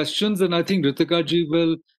with the questions, and I think Ritika ji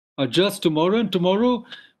will adjust tomorrow. And tomorrow,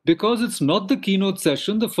 because it's not the keynote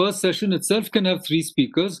session, the first session itself can have 3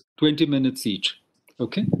 speakers, 20 minutes each.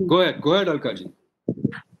 Okay? Go ahead, Alkaji.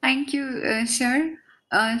 Thank you, sir.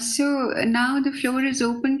 So now the floor is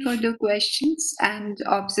open for the questions and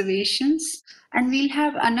observations, and we'll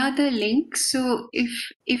have another link. So if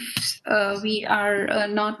we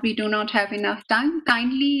do not have enough time,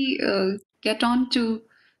 kindly get on to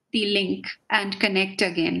the link and connect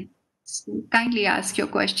again. So kindly ask your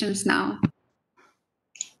questions now.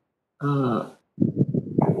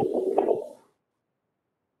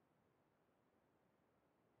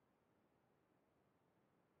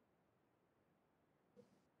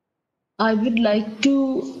 I would like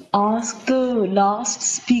to ask the last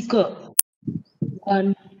speaker,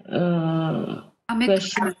 and Amit,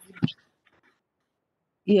 question.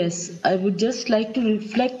 Yes, I would just like to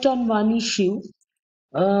reflect on one issue.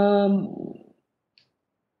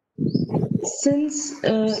 Since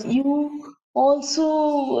you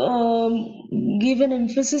also give an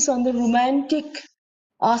emphasis on the romantic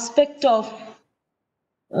aspect of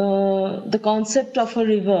the concept of a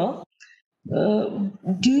river,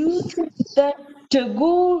 do you think that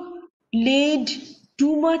Tagore laid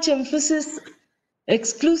too much emphasis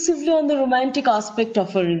exclusively on the romantic aspect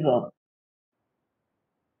of a river?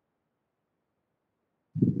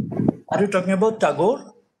 Are you talking about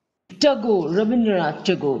Tagore? Tagore, Rabindranath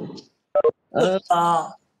Tagore.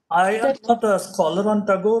 I am not a scholar on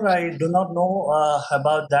Tagore. I do not know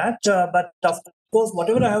about that. But of course,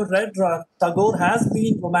 whatever I have read, Tagore has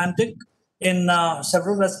been romantic in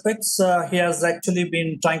several respects. He has actually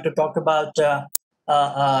been trying to talk about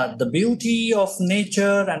the beauty of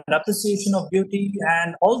nature and appreciation of beauty,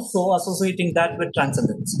 and also associating that with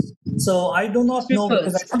transcendence. So I do not know,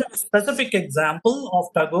 because I don't have a specific example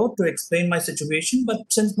of Tagore to explain my situation. But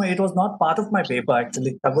since it was not part of my paper,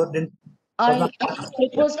 actually, Tagore didn't.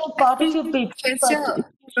 It was not part of your paper.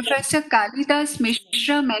 Professor Kalidas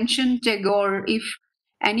Mishra mentioned Tagore. If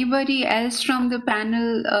anybody else from the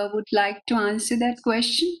panel would like to answer that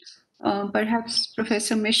question, perhaps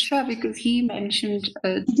Professor Mishra, because he mentioned.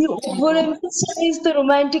 You overemphasize the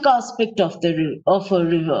romantic aspect of a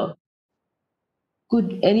river.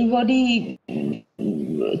 Could anybody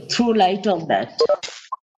throw light on that?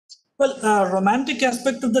 Well, romantic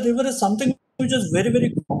aspect of the river is something which is very,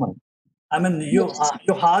 very common. I mean, you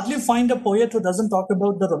hardly find a poet who doesn't talk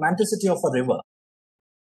about the romanticity of a river.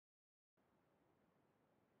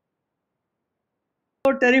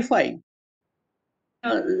 So terrifying.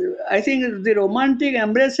 I think the romantic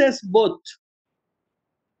embraces both.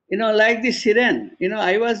 Like the siren.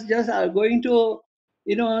 I was just going to,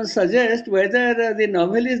 suggest whether the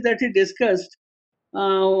novelist that he discussed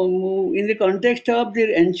in the context of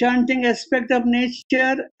the enchanting aspect of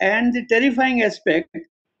nature and the terrifying aspect,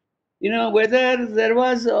 whether there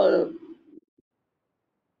was the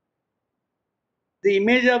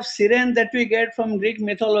image of siren that we get from Greek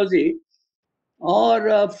mythology, or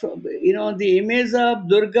the image of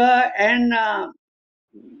Durga and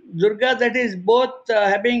Durga, that is both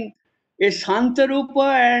having a Shanta Rupa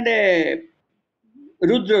and a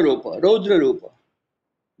Rudra Rupa.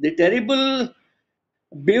 The terrible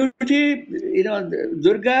beauty,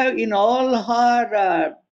 Durga in all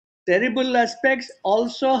her terrible aspects,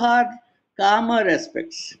 also her calmer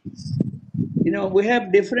aspects. We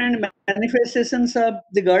have different manifestations of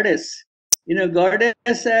the goddess.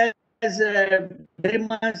 Goddess has very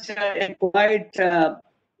much a quiet,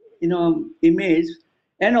 image,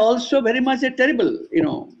 and also very much a terrible,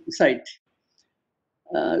 sight.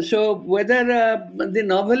 So whether the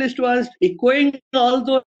novelist was echoing all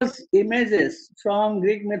those images from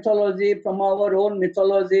Greek mythology, from our own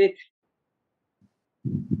mythology.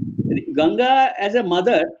 Ganga as a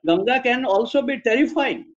mother, Ganga can also be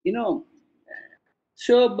terrifying,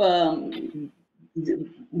 So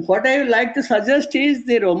what I would like to suggest is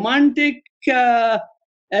the romantic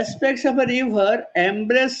aspects of a river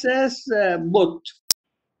embraces both.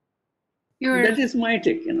 That is my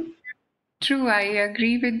take, True, I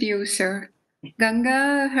agree with you, sir.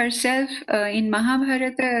 Ganga herself, in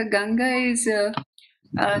Mahabharata, Ganga is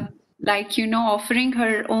like, offering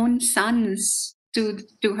her own sons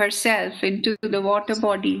to herself into the water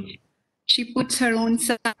body. She puts her own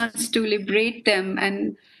sons to liberate them.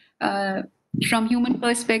 And from human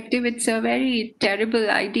perspective, it's a very terrible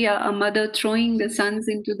idea, a mother throwing the sons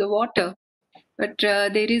into the water. But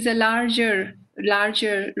there is a larger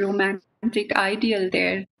romantic ideal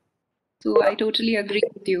there. So I totally agree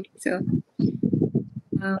with you, sir.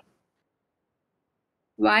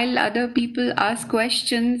 While other people ask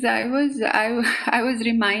questions, I was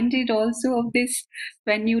reminded also of this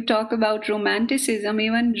when you talk about romanticism.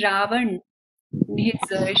 Even Ravan, in his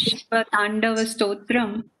Shiva Tandava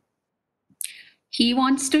Stotram, he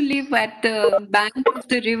wants to live at the bank of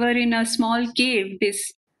the river in a small cave.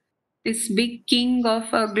 This big king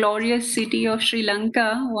of a glorious city of Sri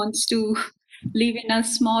Lanka wants to live in a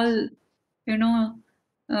small,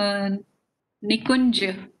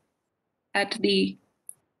 Nikunj at the.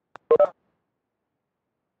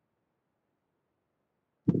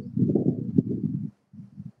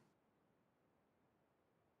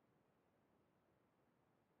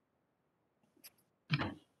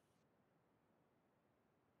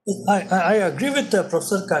 I agree with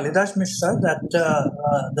Professor Kalidas Mishra that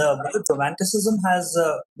the word romanticism has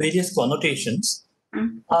various connotations.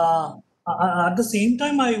 At the same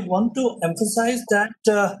time, I want to emphasize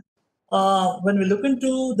that when we look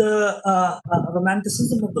into the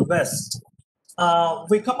romanticism of the West,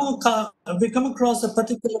 we come across a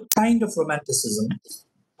particular kind of romanticism,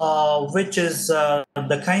 which is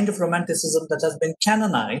the kind of romanticism that has been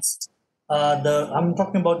canonized. I'm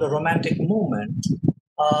talking about the Romantic movement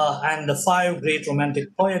and the 5 great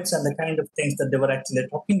Romantic poets and the kind of things that they were actually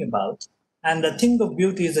talking about. And the thing of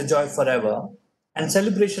beauty is a joy forever, and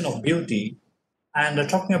celebration of beauty, and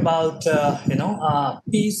talking about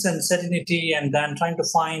peace and serenity, and then trying to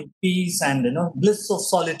find peace and bliss of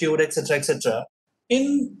solitude, etc.,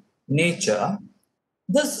 in nature.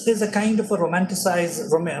 This is a kind of a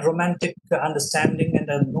romanticized, romantic understanding and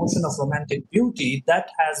a notion of romantic beauty that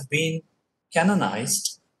has been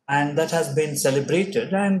canonized and that has been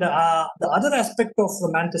celebrated. And the other aspect of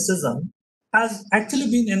romanticism has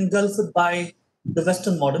actually been engulfed by the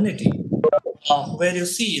Western modernity, where you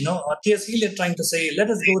see, T.S. Eliot trying to say, "Let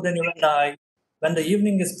us go then, you and I, when the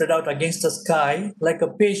evening is spread out against the sky, like a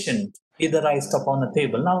patient, either iced upon a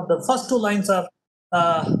table." Now, the first 2 lines are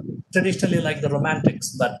traditionally like the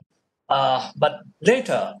Romantics, but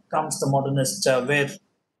later comes the modernist, where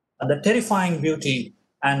the terrifying beauty,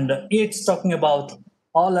 and it's talking about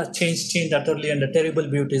all are changed utterly, and the terrible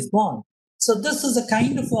beauty is gone. So this is a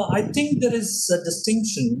kind of I think there is a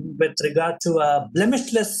distinction with regard to a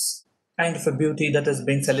blemishless kind of a beauty that is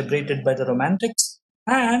being celebrated by the Romantics,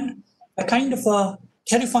 and a kind of a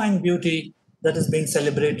terrifying beauty that is being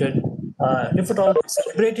celebrated, if at all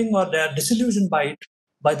celebrating, or they are disillusioned by it,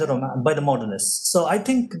 by the modernists. So I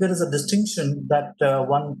think there is a distinction that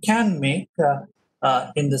one can make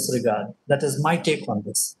in this regard. That is my take on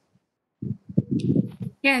this.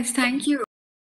 Yes, thank you.